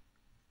players.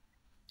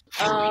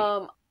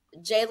 Um,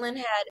 Jalen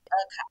had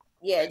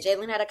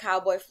Jalen had a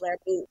cowboy flare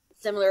boot,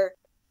 similar,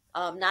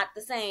 not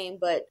the same,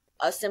 but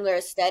a similar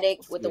aesthetic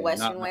with the Yeah,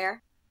 Western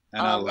wear.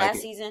 and I like Last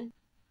it. season,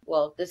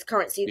 well, this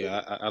current season, Yeah,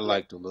 I yeah,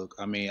 like the look.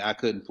 I mean, I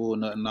couldn't pull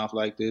nothing off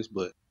like this,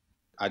 but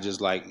I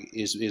just like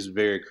it's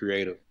very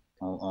creative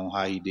on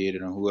how he did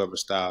it and whoever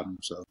styled him.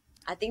 So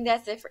I think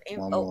that's it for.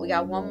 Oh, we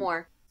got one one more.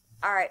 more.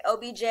 All right,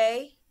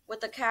 OBJ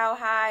with the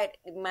cowhide.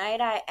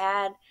 Might I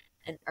add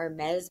an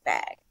Hermes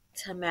bag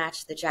to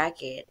match the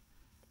jacket?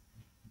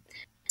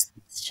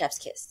 Chef's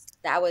kiss.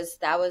 That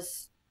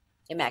was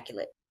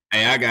immaculate.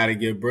 Hey, I gotta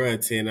give bruh a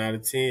 10 out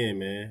of 10,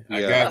 man. I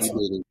Yeah, got he to.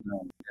 did it. You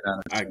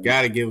know, I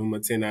gotta give him a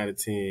 10 out of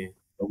 10.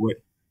 But what,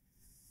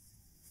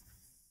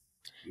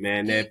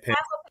 man? Do you That pass.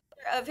 have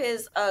a picture of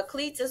his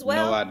cleats as No,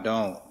 well? I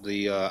don't.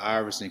 The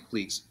Iverson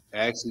cleats.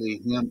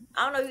 Actually,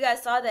 I don't know if you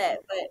guys saw that,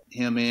 but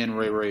him and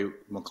Ray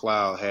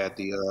McLeod had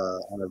the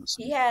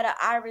he Iverson. had an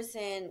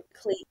Iverson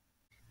cleat.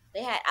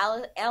 They had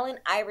Allen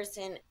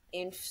Iverson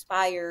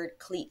inspired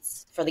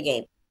cleats for the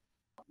game.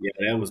 Yeah,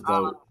 that was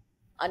Um, dope.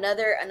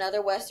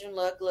 another Western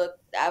look. Look,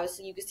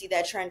 obviously you can see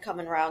that trend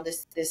coming around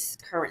this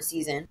current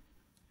season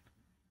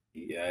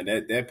Yeah,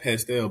 that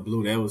pastel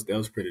blue, that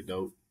was pretty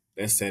dope.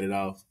 That set it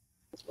off.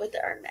 with the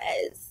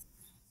Hermes.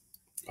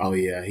 Oh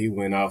yeah, he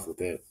went off with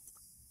that.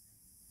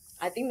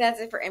 I think that's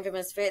it for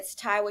Infamous Fits.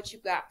 Ty, what you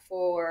got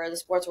for the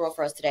sports world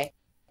for us today?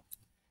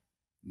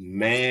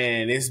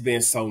 Man, it's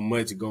been so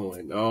much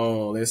going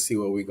on. Let's see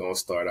what we're gonna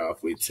start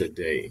off with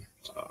today.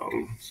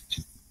 Um,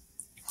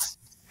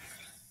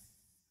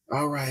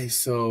 all right,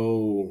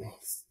 so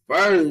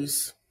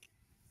first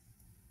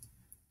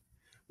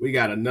we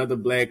got another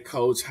black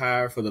coach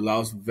hired for the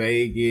Las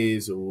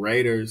Vegas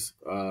Raiders,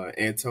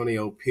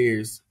 Antonio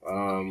Pierce.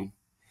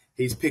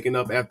 He's picking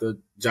up after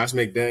Josh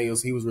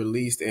McDaniels. He was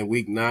released in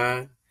week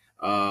 9.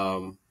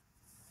 Um,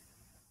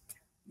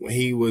 when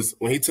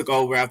he took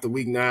over after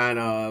week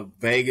 9,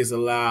 Vegas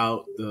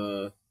allowed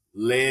the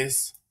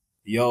less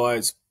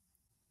yards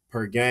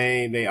per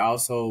game. They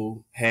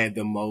also had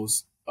the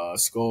most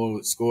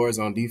scores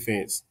on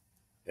defense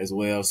as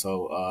well.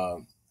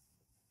 So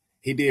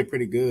he did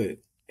pretty good,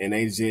 and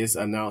they just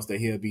announced that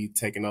he'll be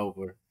taking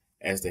over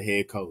as the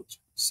head coach.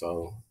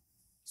 So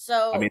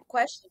I mean, So,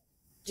 question: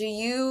 do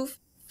you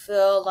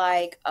feel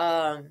like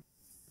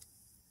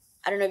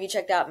I don't know if you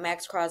checked out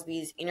Max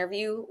Crosby's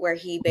interview where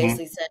he mhm.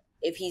 basically said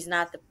if he's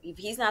not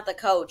the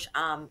coach,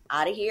 I'm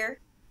out of here.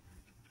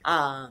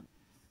 Um,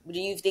 do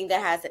you think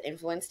that has an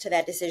influence to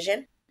that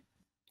decision?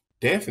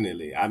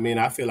 Definitely. I mean,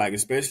 I feel like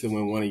especially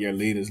when one of your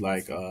leaders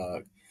like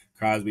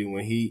Crosby,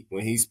 when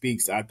he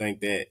speaks, I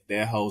think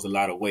that holds a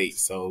lot of weight.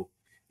 So,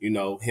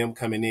 him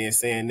coming in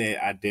saying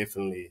that, I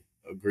definitely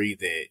agree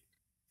that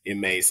it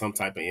made some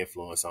type of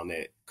influence on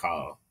that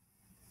call.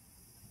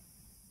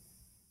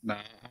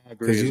 Nah, I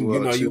agree Because as you well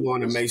know you too.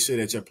 want to make sure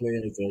that your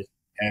players are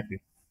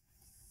happy.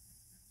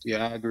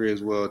 Yeah, I agree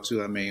as well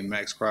too. I mean,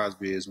 Max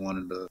Crosby is one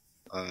of the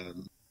uh,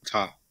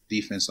 top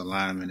defensive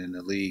linemen in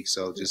the league.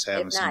 So just If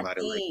having not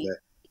somebody like that,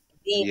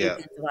 the yeah,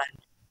 defensive line.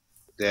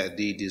 that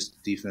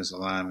defensive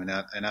lineman,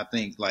 and I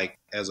think like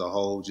as a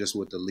whole, just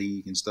with the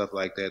league and stuff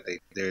like that,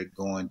 they're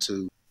going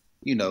to,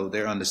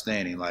 they're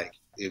understanding like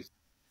if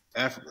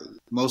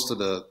most of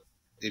the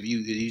if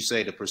you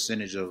say the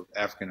percentage of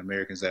African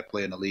Americans that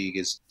play in the league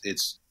is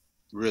it's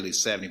really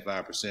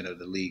 75% of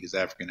the league is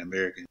African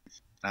American.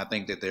 And I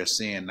think that they're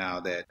seeing now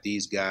that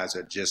these guys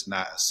are just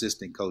not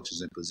assistant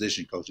coaches and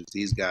position coaches.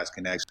 These guys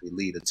can actually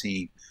lead a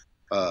team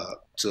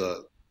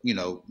to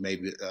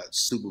maybe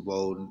Super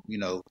Bowl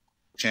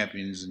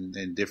champions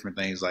and different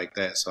things like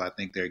that. So I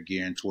think they're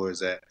gearing towards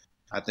that.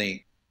 I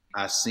think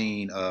I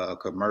seen a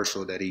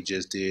commercial that he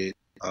just did.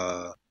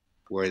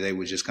 Where they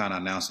were just kind of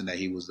announcing that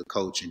he was the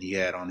coach and he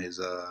had on his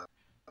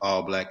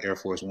all black Air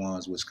Force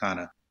Ones, was kind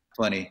of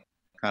funny,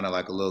 kind of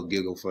like a little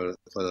giggle for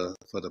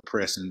the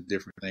press and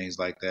different things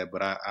like that.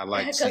 But I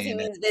like Because he seeing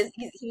that means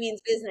he means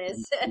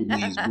business. it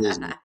means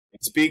business.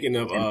 Speaking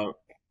of And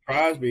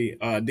Crosby,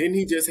 didn't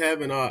he just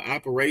have an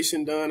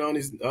operation done on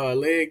his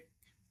leg?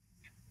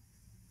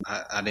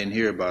 I didn't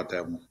hear about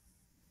that one.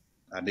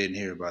 I didn't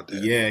hear about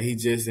that. Yeah, he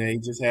just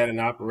had an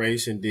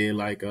operation did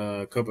like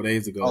a couple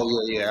days Oh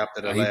ago. yeah.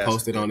 After the He last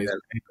posted on his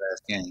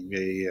last game,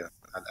 yeah.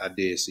 I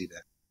did see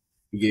that.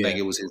 I think yeah.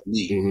 it was his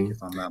knee, Hmm.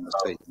 if I'm not So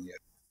mistaken. Yeah,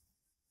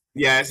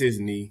 yeah, it's his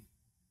knee.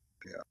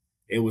 yeah.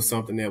 It was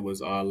something that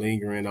was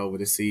lingering over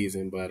the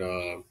season, but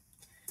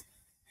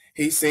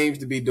he seems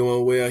to be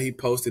doing well. He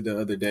posted the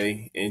other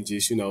day and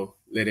just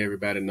let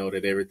everybody know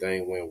that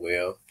everything went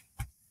well.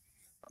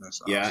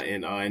 That's Yeah,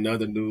 awesome. and in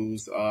other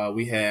news,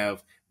 we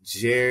have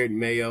Jared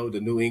Mayo,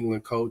 the New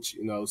England coach,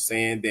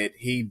 saying that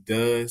he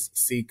does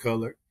see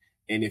color,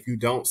 and if you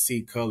don't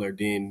see color,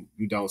 then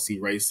you don't see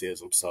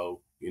racism.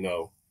 So,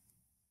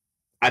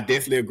 I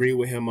definitely agree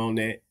with him on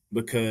that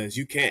because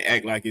you can't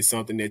act like it's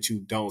something that you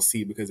don't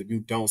see because if you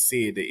don't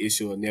see it, the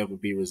issue will never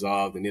be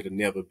resolved and it'll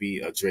never be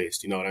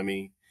addressed. You know what I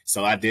mean?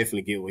 So I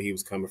definitely get where he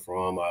was coming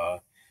from.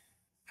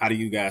 How do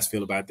you guys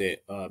feel about that?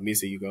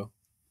 Missy, you go.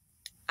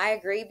 I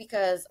agree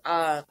because,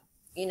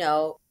 you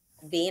know,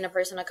 being a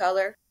person of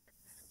color,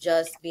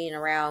 just being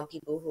around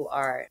people who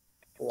are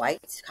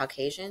white,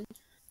 Caucasian,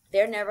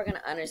 they're never going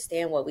to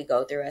understand what we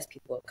go through as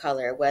people of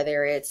color,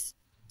 whether it's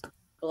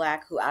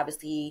black, who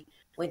obviously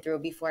went through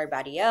it before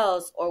everybody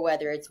else, or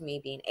whether it's me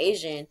being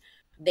Asian,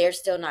 they're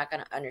still not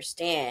going to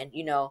understand.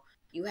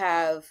 You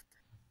have,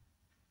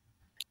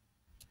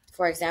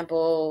 for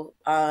example,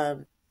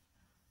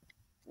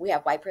 we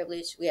have white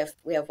privilege. We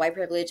have white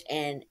privilege,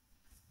 and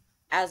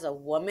as a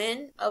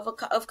woman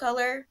of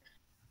color,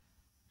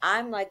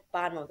 I'm like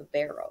bottom of the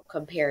barrel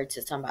compared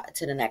to somebody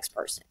to the next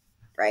person,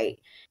 right?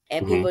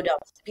 And Hmm.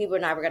 people are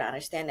never gonna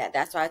understand that.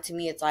 That's why to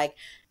me it's like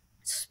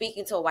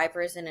speaking to a white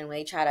person and when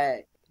they try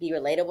to be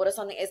relatable to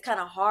something, it's kind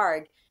of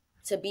hard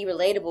to be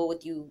relatable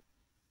with you.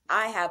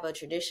 I have a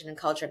tradition and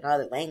culture in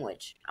another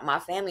language. My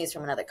family is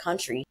from another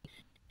country.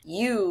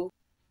 You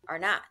are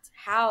not.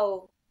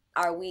 How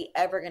are we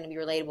ever going to be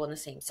relatable in the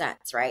same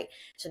sense, right?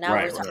 So now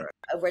Right, right.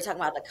 we're talking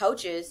about the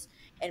coaches,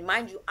 and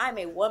mind you, I'm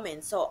a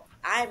woman, so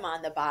I'm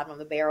on the bottom of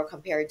the barrel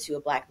compared to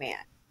a black man,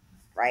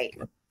 right?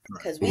 Right,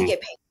 Because Hmm.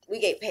 we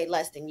get paid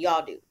less than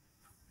y'all do,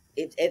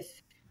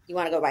 if you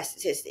want to go by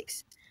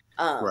statistics.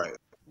 Um, right,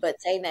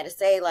 but saying that to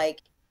say,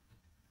 like,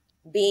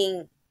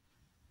 being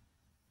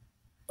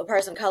a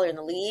person of color in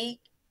the league,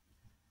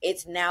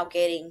 it's now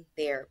getting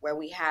there where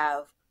we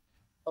have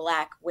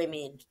black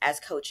women as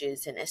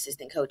coaches and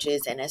assistant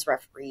coaches and as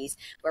referees,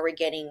 where we're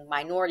getting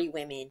minority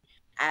women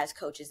as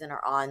coaches and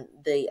are on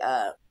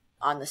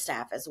the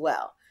staff as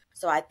well.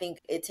 So I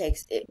think it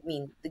takes it I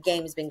mean the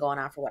game has been going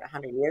on for what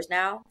 100 years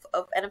now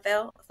of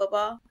NFL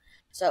football.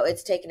 So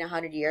it's taken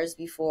 100 years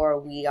before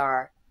we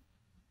are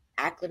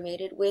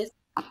acclimated with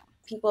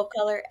people of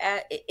color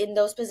in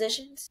those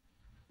positions.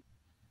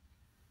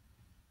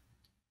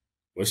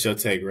 What's your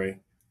take, Ray?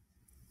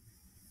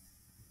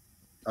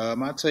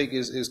 My take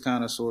is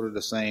kind of sort of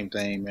the same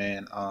thing,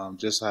 man.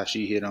 Just how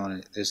she hit on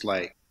it. It's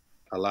like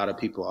a lot of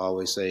people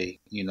always say,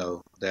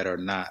 that are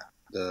not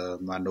the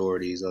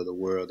minorities of the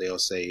world. They'll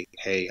say,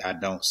 "Hey, I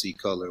don't see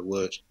color,"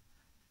 which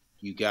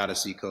you gotta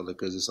see color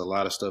because it's a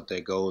lot of stuff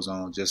that goes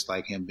on. Just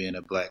like him being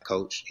a black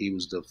coach, he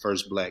was the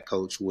first black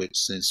coach with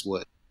since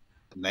what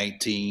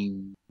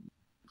 19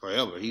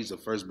 forever. He's the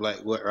first black,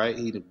 what, right?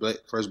 He the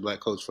first black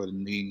coach for the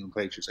New England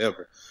Patriots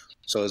ever.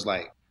 So it's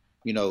like,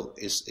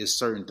 it's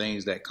certain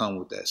things that come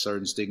with that,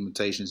 certain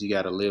stigmatizations. You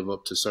got to live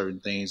up to certain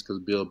things because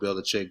Bill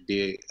Belichick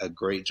did a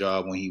great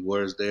job when he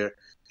was there,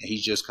 and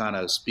he's just kind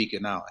of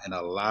speaking out, and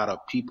a lot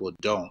of people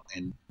don't.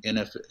 And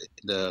NFL,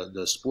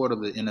 the sport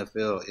of the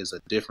NFL is a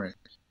different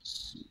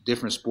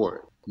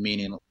sport,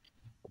 meaning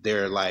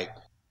they're like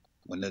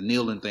when the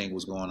kneeling thing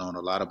was going on,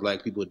 a lot of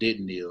black people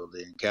didn't kneel,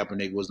 and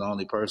Kaepernick was the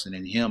only person.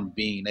 And him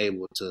being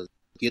able to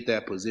get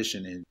that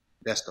position, and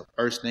that's the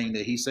first thing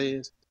that he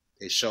says,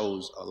 it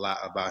shows a lot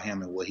about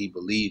him and what he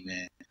believed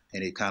in,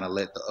 and it kind of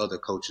let the other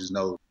coaches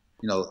know,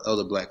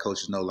 other black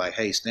coaches know, like,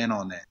 hey, stand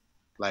on that.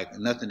 Like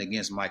nothing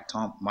against Mike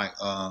Tomlin, Max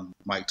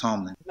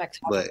Hoffman.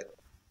 but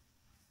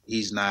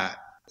he's not.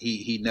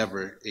 He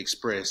never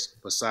expressed,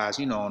 besides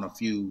on a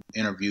few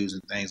interviews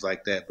and things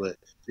like that. But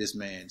this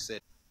man said.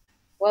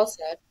 Well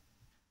said.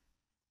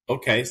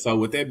 Okay, so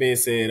with that being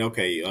said,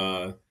 okay,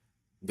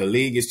 the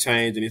league is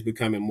changing; it's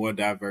becoming more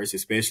diverse,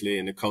 especially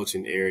in the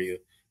coaching area.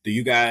 Do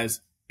you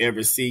guys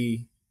ever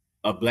see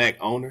a black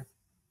owner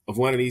of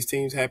one of these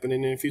teams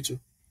happening in the future?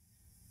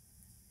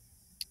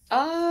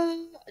 Uh,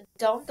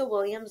 don't the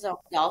Williams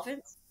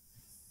Dolphins?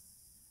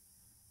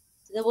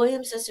 The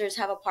Williams sisters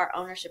have a part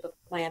ownership of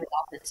Miami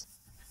Dolphins.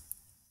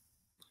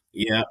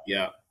 Yeah,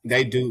 yeah,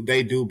 they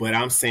do. But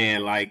I'm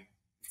saying like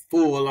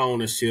full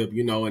ownership,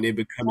 and it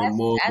becoming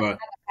more of That's a not gonna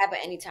happen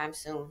anytime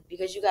soon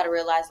because you got to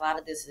realize a lot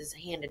of this is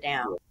handed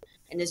down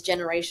and it's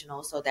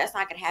generational. So that's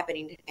not gonna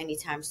happen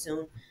anytime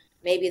soon.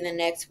 Maybe in the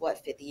next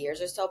 50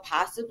 years or so,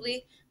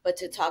 possibly. But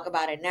to talk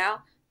about it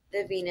now,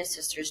 the Venus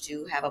sisters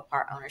do have a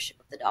part ownership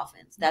of the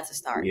Dolphins. That's a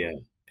start. yeah,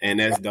 and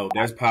that's dope.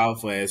 That's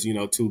powerful as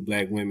two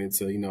black women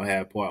to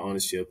have part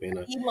ownership in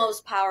a The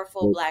most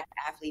powerful black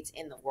athletes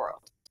in the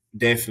world.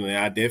 Definitely,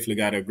 I definitely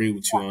got to agree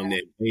with you on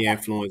that. They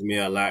influenced me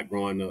a lot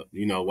growing up.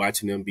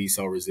 Watching them be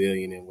so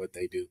resilient in what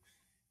they do.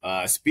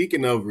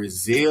 Speaking of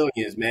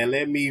resilience, man,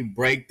 let me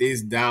break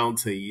this down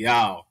to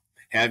y'all.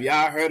 Have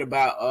y'all heard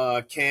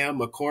about Cam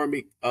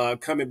McCormick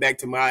coming back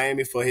to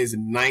Miami for his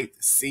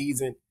ninth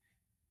season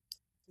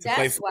to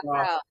play That's football?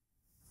 wow.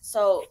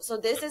 So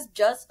this is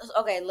just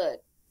okay.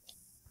 Look,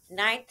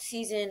 ninth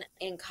season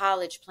in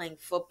college playing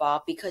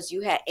football because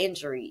you had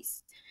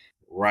injuries.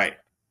 Right.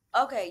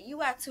 Okay, you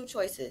got two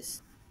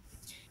choices.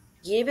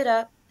 Give it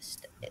up.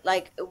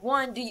 Like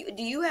one, do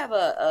you have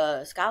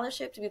a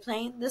scholarship to be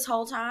playing this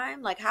whole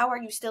time? Like, how are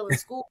you still in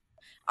school?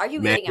 Are you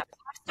Man, getting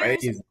a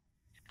master's? crazy.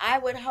 I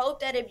would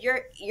hope that if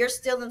you're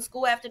still in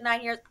school after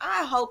 9 years,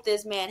 I hope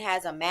this man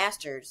has a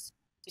master's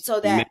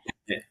so Man,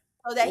 that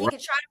so that he right. can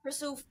try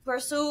to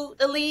pursue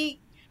the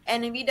league.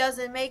 And if he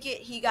doesn't make it,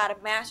 he got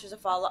a master's to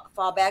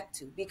fall back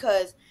to.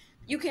 Because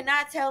you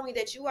cannot tell me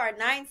that you are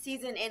ninth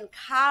season in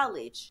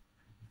college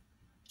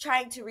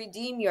trying to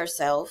redeem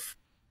yourself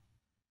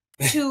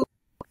to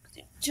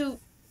to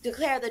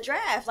declare the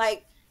draft.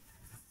 Like,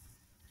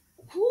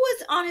 who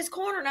is on his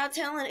corner not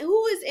telling?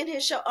 Who is in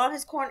his show on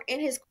his corner in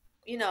his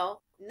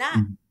not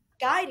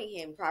guiding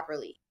him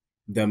properly?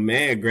 The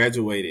man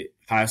graduated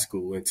high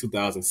school in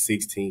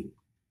 2016.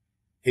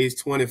 He's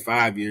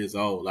 25 years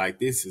old. Like,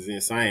 this is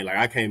insane. Like,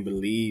 I can't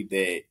believe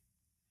that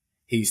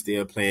he's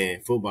still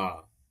playing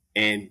football.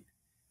 And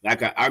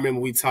like I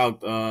remember we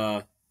talked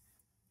a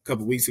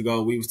couple weeks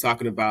ago. We was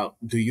talking about,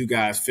 do you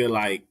guys feel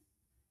like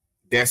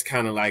that's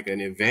kind of like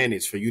an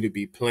advantage for you to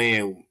be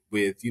playing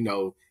with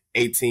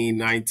 18,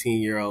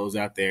 19 year olds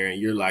out there, and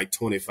you're like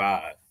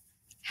 25?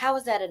 How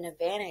is that an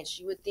advantage?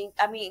 You would think.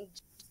 I mean,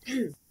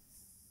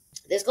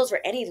 this goes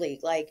for any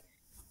league. Like,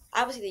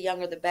 obviously, the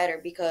younger the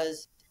better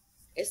because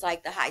it's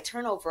like the high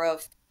turnover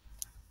of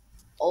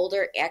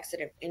older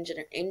accident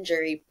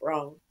injury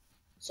prone.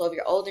 So if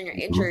you're older and you're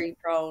injury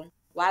prone,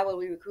 why would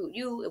we recruit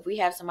you if we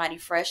have somebody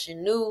fresh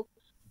and new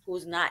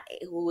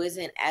who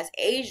isn't as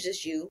aged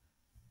as you,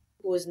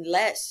 who is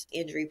less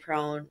injury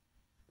prone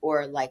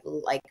or like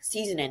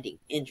season ending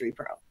injury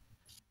prone?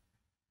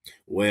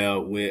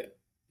 Well, with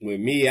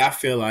me, I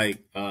feel like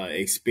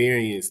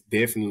experience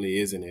definitely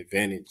is an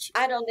advantage.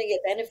 I don't think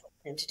it benefits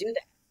him to do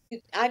that.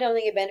 I don't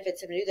think it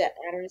benefits him to do that.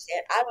 I don't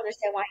understand. I don't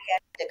understand why he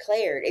hasn't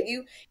declared.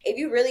 If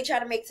you really try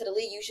to make it to the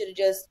league, you should have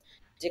just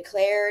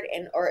declared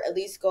and or at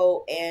least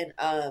go and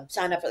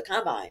sign up for the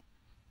combine.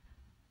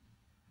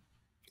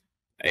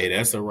 Hey,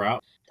 that's a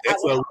route. I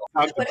That's would what hope.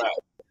 we talked But if about.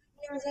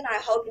 you're in, I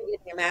hope you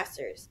get your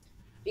masters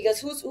because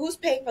who's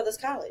paying for this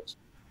college?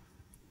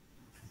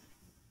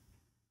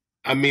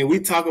 I mean, we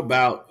talk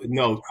about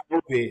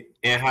COVID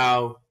and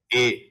how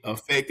it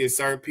affected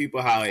certain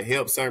people, how it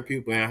helped certain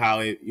people, and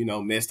how it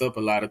messed up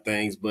a lot of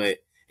things. But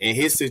in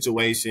his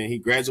situation, he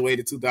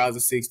graduated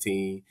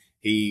 2016.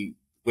 He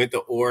went to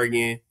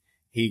Oregon.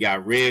 He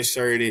got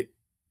redshirted.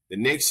 The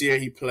next year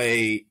he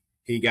played.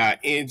 He got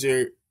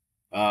injured.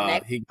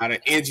 Next, He got an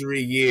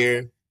injury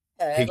year.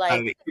 He got like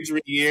an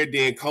injury year.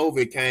 Then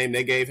COVID came.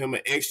 They gave him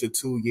an extra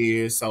 2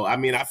 years. So I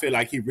mean, I feel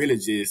like he really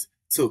just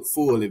took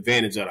full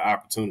advantage of the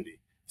opportunity.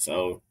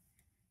 So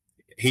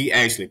he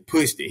actually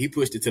pushed it. He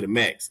pushed it to the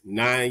max.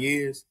 9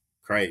 years,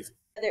 crazy.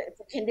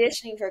 for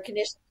conditioning 4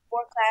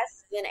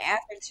 classes and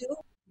after two.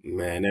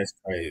 Man, that's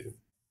crazy.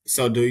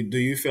 So do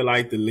you feel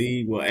like the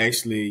league will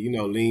actually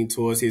lean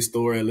towards his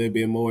story a little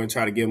bit more and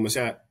try to give him a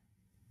shot?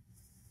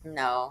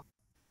 No,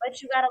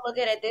 but you got to look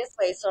at it this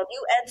way. So if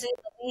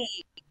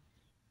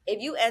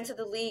you enter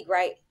the league,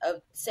 right,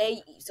 of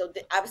say, so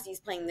obviously he's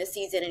playing this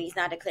season and he's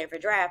not declared for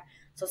draft.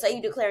 So say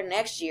you declare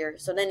next year,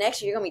 so then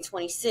next year you're gonna be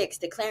 26,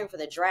 declaring for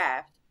the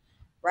draft,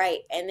 right?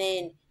 But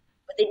then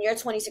you're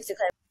 26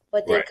 declaring,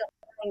 but then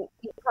Right.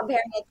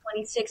 comparing a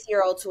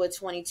 26-year-old to a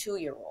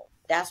 22-year-old.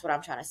 That's what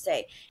I'm trying to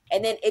say.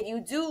 And then if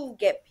you do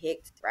get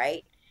picked,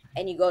 right,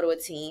 and you go to a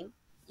team,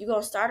 you're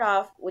gonna start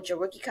off with your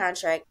rookie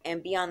contract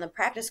and be on the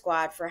practice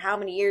squad for how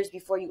many years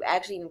before you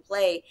actually even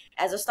play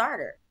as a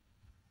starter?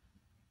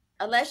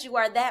 Unless you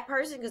are that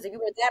person, because if you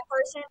were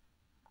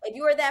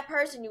that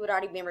person, you would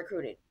already been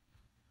recruited.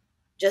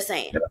 Just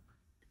saying.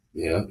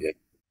 Yeah. Yeah.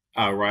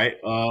 All right.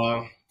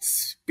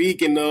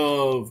 Speaking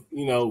of,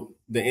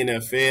 the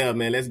NFL,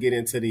 man, let's get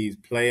into these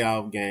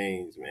playoff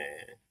games,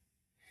 man.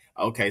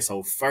 Okay,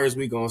 so first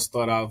we're gonna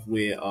start off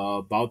with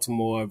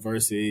Baltimore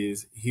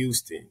versus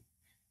Houston.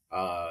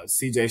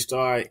 CJ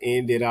Star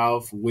ended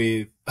off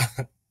with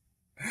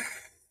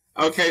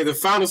okay, the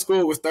final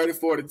score was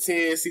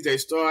 34-10. CJ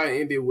Star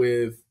ended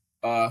with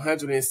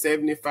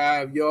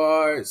 175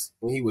 yards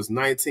when he was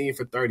 19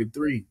 for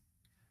 33.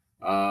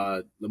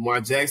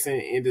 Lamar Jackson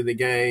ended the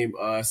game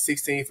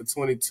 16 for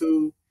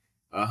 22,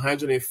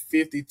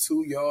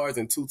 152 yards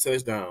and 2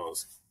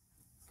 touchdowns.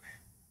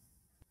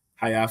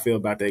 How y'all feel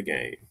about that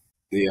game?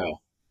 Yeah,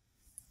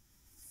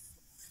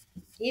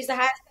 He's the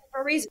highest paid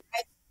for a reason,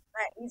 right?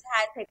 Right. He's the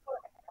highest paid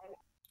quarterback. Right?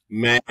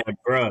 man,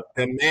 bro,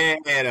 the man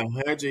had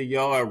 100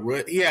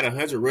 yard. He had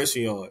 100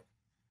 rushing yards.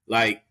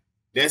 Like,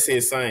 that's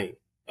insane.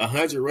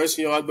 100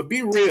 rushing yards. But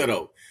be real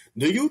though,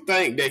 do you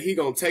think that he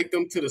gonna take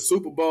them to the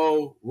Super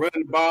Bowl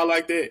running the ball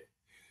like that?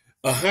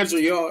 100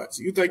 yards.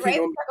 You think The he Ravens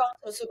gonna? are going to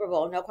the Super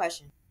Bowl, no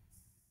question.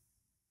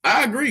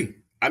 I agree.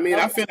 I mean, No,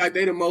 I feel like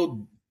they the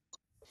most.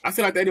 I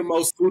feel like they the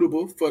most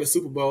suitable for the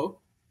Super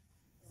Bowl.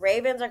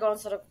 Ravens are going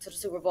to the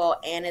Super Bowl,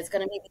 and it's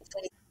going to be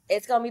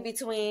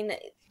between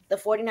the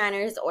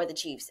 49ers or the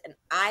Chiefs, and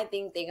I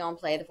think they're going to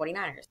play the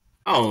 49ers.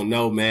 I don't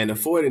know, man. The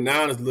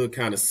 49ers look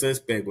kind of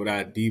suspect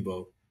without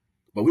Debo.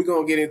 But we're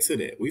going to get into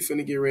that. We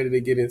finna get ready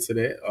to get into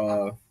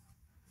that.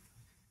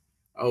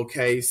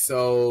 Okay,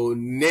 so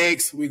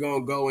next we're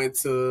going to go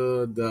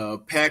into the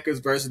Packers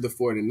versus the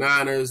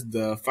 49ers.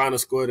 The final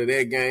score of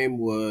that game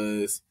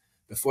was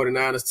the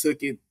 49ers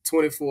took it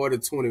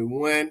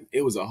 24-21.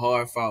 It was a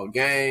hard-fought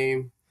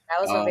game.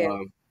 That was a very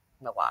Um,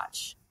 to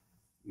watch.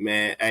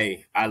 Man,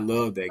 hey, I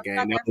love that Look on game.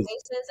 That their was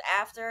faces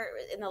after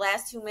in the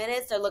last 2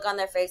 minutes. Their look on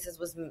their faces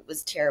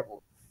was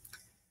terrible.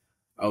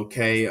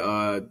 okay.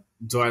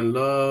 Jordan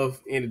Love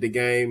ended the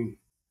game.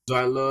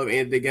 Jordan Love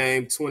ended the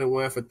game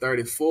 21 for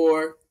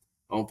 34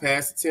 on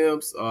pass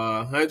attempts,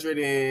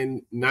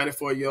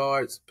 194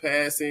 yards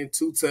passing,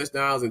 2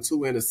 touchdowns and 2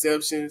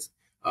 interceptions.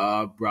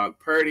 Brock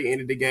Purdy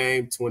ended the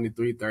game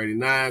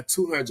 23-39,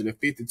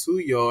 252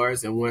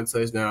 yards and 1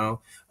 touchdown.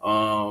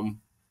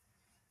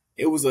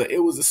 It was a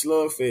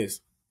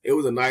slugfest. It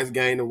was a nice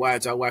game to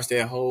watch. I watched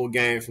that whole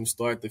game from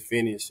start to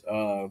finish.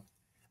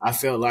 I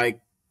felt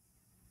like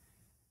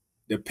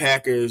the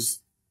Packers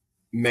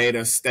made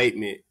a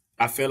statement.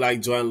 I feel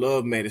like Jordan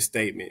Love made a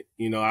statement.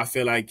 I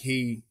feel like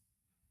he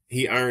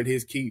earned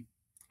his keep.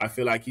 I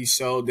feel like he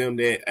showed them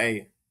that,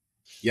 hey,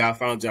 y'all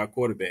found y'all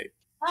quarterback.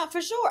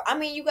 For sure. I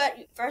mean,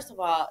 first of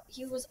all,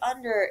 he was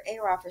under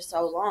A-Rod for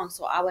so long,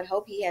 so I would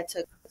hope he had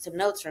took some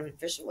notes from him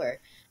for sure.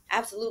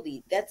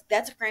 Absolutely,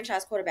 that's a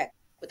franchise quarterback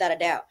without a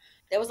doubt.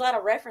 There was a lot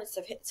of reference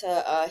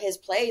to his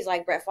plays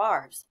like Brett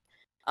Favre's.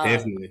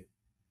 Definitely.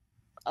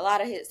 A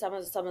lot of some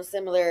of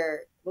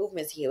similar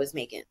movements he was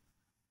making.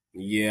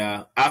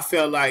 Yeah, I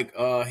felt like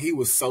he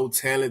was so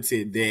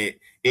talented that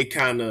it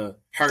kind of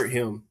hurt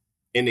him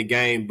in the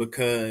game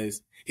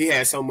because he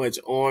had so much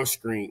arm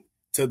strength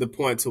to the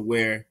point to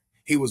where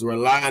he was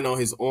relying on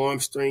his arm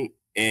strength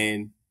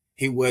and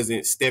he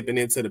wasn't stepping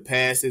into the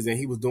passes and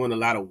he was doing a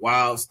lot of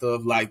wild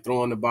stuff like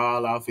throwing the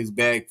ball off his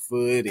back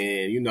foot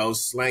and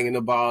slanging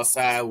the ball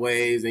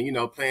sideways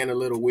and playing a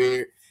little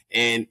weird,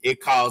 and it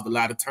caused a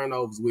lot of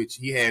turnovers, which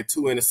he had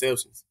 2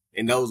 interceptions,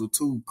 and those were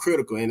 2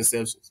 critical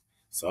interceptions. They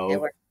So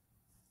were.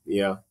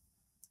 yeah.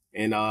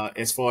 And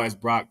as far as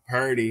Brock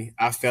Purdy,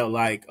 I felt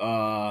like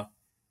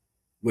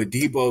with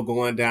Debo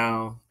going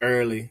down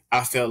early,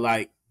 I felt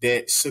like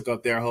that shook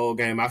up their whole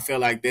game. I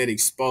felt like that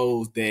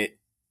exposed that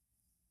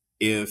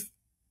if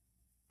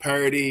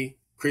Purdy,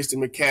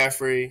 Christian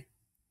McCaffrey,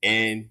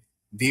 and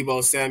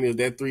Debo Samuel,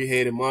 that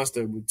three-headed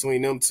monster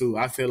between them two,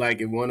 I feel like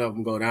if one of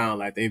them go down,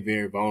 like they're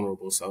very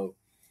vulnerable. So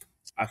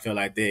I feel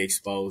like they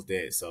exposed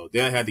that. So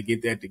they'll have to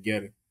get that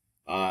together.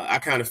 I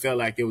kind of felt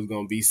like it was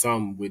going to be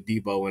something with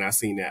Debo when I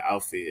seen that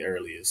outfit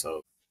earlier.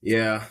 So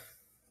yeah,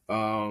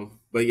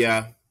 but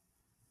yeah,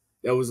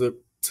 that was a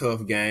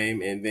tough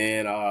game. And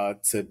then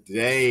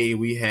today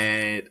we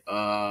had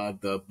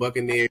the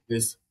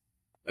Buccaneers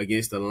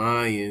against the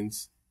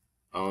Lions.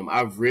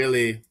 I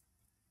really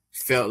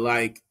felt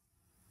like,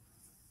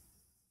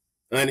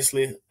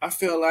 honestly, I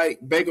felt like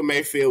Baker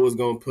Mayfield was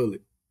going to pull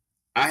it.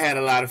 I had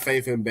a lot of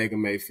faith in Baker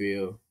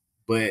Mayfield,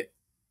 but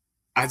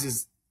I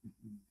just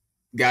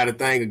got a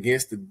thing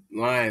against the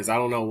Lions. I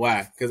don't know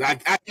why. Because I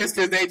guess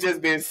because they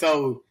just been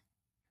so.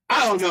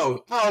 I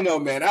don't know,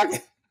 man.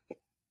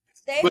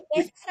 They've But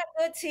had a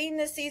good team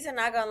this season.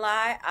 Not gonna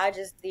lie, I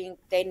just think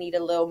they need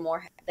a little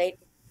more. They're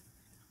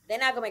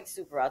not gonna make the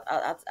Super Bowl.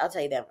 I'll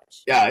tell you that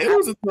much. yeah, it I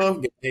was a tough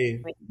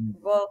game. think Super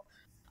Bowl.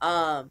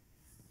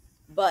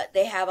 But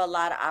they have a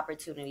lot of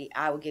opportunity.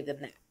 I will give them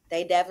that.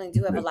 They definitely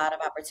do have a lot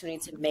of opportunity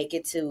to make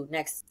it to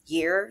next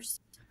year's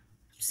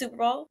Super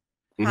Bowl,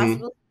 Mm-hmm.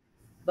 possibly.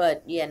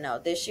 But yeah, no,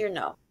 this year,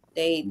 no.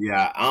 They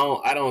Yeah,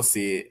 I don't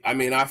see it. I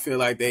mean, I feel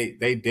like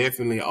they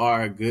definitely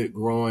are a good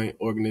growing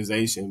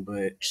organization,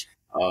 but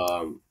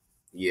um,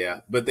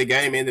 yeah. But the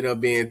game ended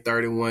up being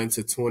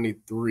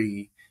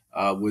 31-23,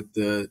 with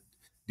the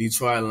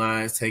Detroit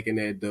Lions taking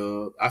that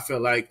dub. I feel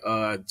like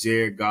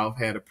Jared Goff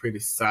had a pretty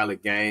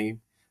solid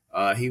game.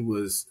 He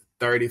was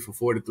 30 for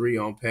 43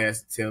 on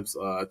pass attempts,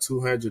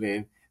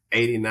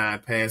 289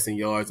 passing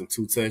yards and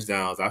 2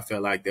 touchdowns. I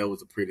felt like that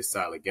was a pretty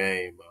solid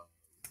game.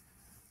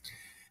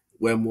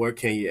 What more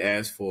can you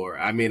ask for?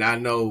 I mean, I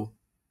know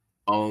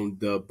on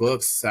the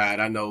Bucks side,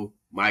 I know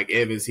Mike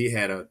Evans, he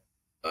had a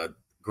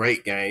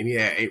great game. He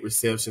had 8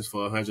 receptions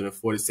for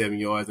 147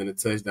 yards and a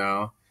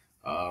touchdown.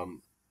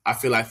 I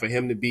feel like for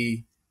him to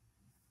be,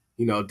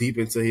 deep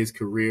into his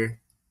career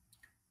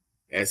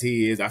as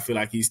he is, I feel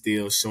like he's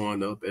still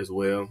showing up as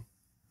well.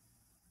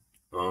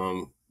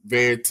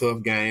 Very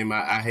tough game.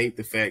 I hate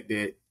the fact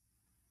that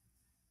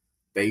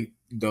they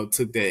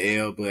took that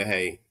L, but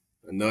hey,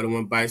 another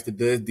one bites the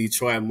dust.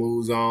 Detroit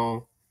moves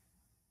on.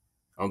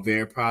 I'm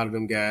very proud of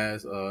them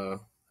guys.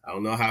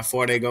 don't know how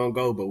far they gonna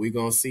go, but we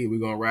gonna see. We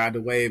gonna ride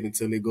the wave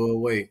until it go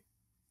away.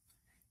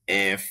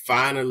 And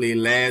finally,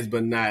 last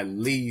but not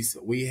least,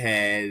 we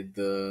had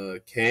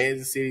the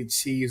Kansas City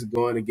Chiefs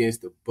going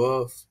against the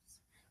Buffs.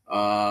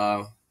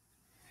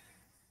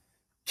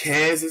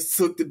 Kansas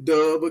took the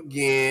dub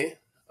again.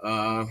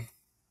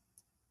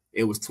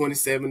 It was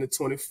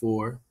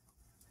 27-24.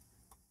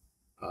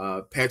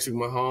 Patrick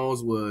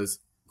Mahomes was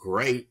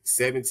great,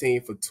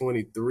 17 for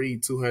 23,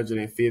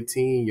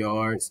 215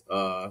 yards.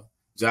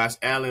 Josh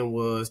Allen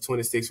was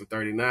 26 for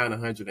 39,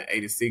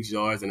 186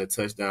 yards and a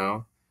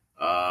touchdown.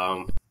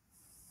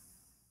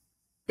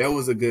 That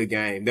was a good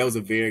game. That was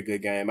a very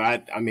good game.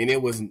 I mean,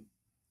 it was.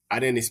 I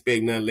didn't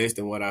expect nothing less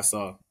than what I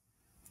saw.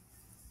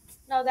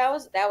 No, that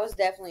was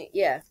definitely,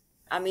 yeah.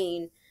 I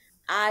mean,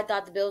 I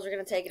thought the Bills were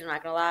gonna take it. I'm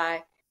not gonna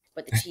lie,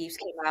 but the Chiefs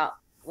came out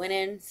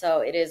winning,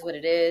 so it is what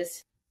it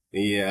is.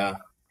 Yeah,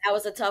 That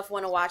was a tough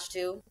one to watch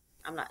too.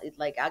 I'm not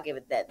like I'll give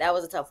it that. That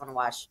was a tough one to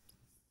watch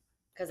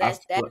because I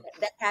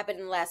that happened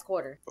in the last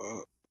quarter.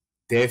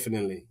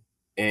 definitely.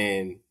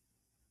 And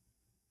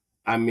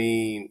I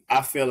mean,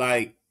 I feel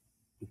like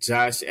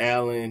Josh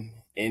Allen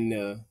and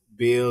the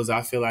Bills.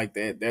 I feel like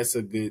that's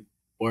a good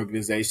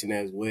organization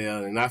as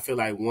well. And I feel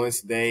like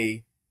once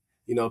they,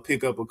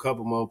 pick up a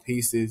couple more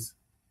pieces,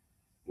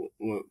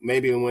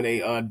 maybe when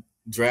they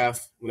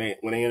draft, when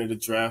they enter the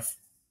draft,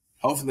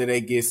 hopefully they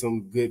get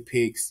some good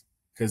picks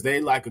because they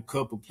like a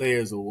couple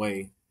players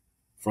away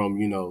from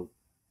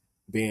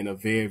being a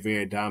very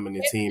very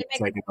dominant team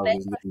taking over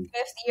the league.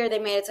 Fifth year they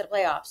made it to the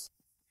playoffs.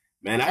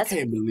 Man, I That's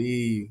can't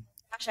believe.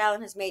 Josh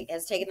Allen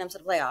has taken them to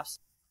the playoffs.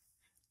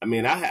 I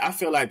mean, I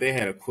feel like they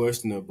had a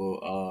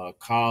questionable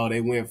call.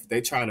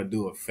 They tried to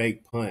do a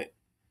fake punt,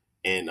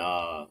 and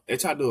they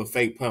tried to do a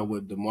fake punt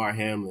with DeMar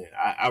Hamlin.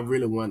 I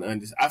really want to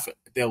understand. I feel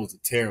that was a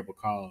terrible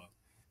call,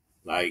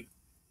 like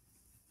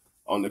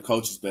on the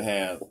coach's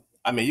behalf.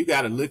 I mean, you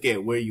got to look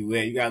at where you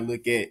at. You got to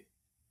look at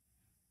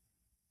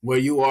where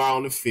you are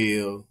on the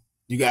field.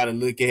 You got to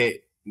look at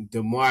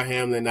DeMar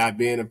Hamlin not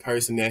being a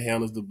person that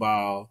handles the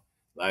ball.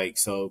 Like,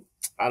 so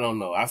I don't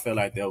know. I feel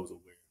like that was a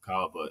weird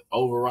call, but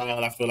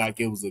overall, I feel like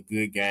it was a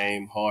good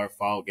game, hard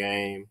fought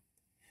game.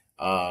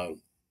 Uh,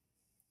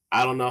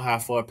 I don't know how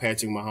far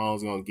Patrick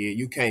Mahomes gonna get.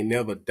 You can't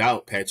never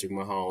doubt Patrick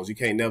Mahomes. You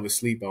can't never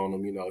sleep on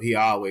him. He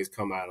always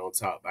come out on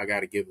top. I got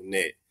to give him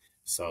that.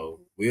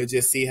 So we'll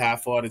just see how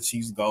far the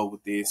Chiefs go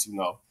with this.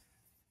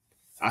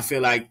 I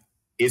feel like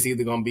it's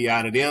either gonna be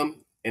out of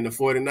them and the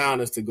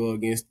 49ers to go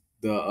against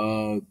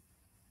the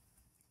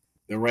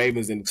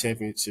Ravens in the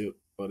championship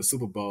or the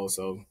Super Bowl.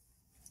 So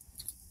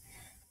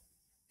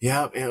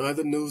yeah, and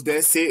other news,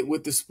 that's it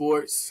with the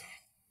sports.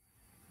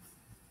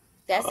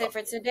 That's it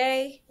for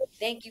today.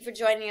 Thank you for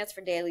joining us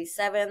for Daily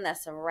 7.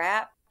 That's a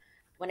wrap.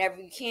 Whenever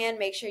you can,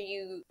 make sure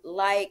you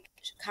like,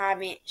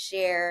 comment,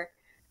 share,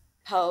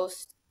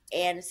 post,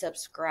 and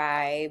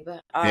subscribe.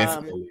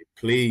 Definitely.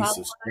 Please Follow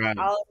subscribe.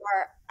 us. All of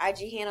our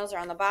IG handles are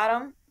on the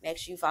bottom. Make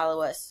sure you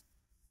follow us.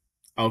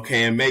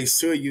 Okay, and make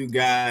sure you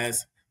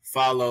guys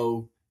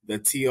follow the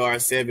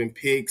TR7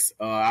 picks.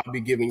 I'll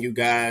be giving you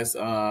guys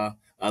a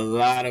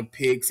lot of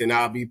picks, and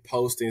I'll be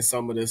posting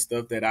some of the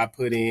stuff that I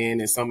put in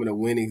and some of the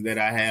winnings that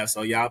I have.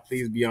 So y'all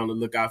please be on the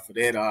lookout for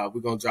that.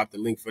 We're going to drop the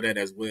link for that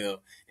as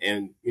well.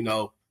 And,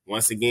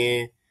 once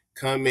again,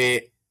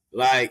 comment,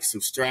 like,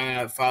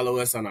 subscribe, follow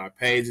us on our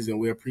pages, and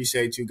we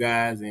appreciate you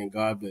guys, and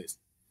God bless.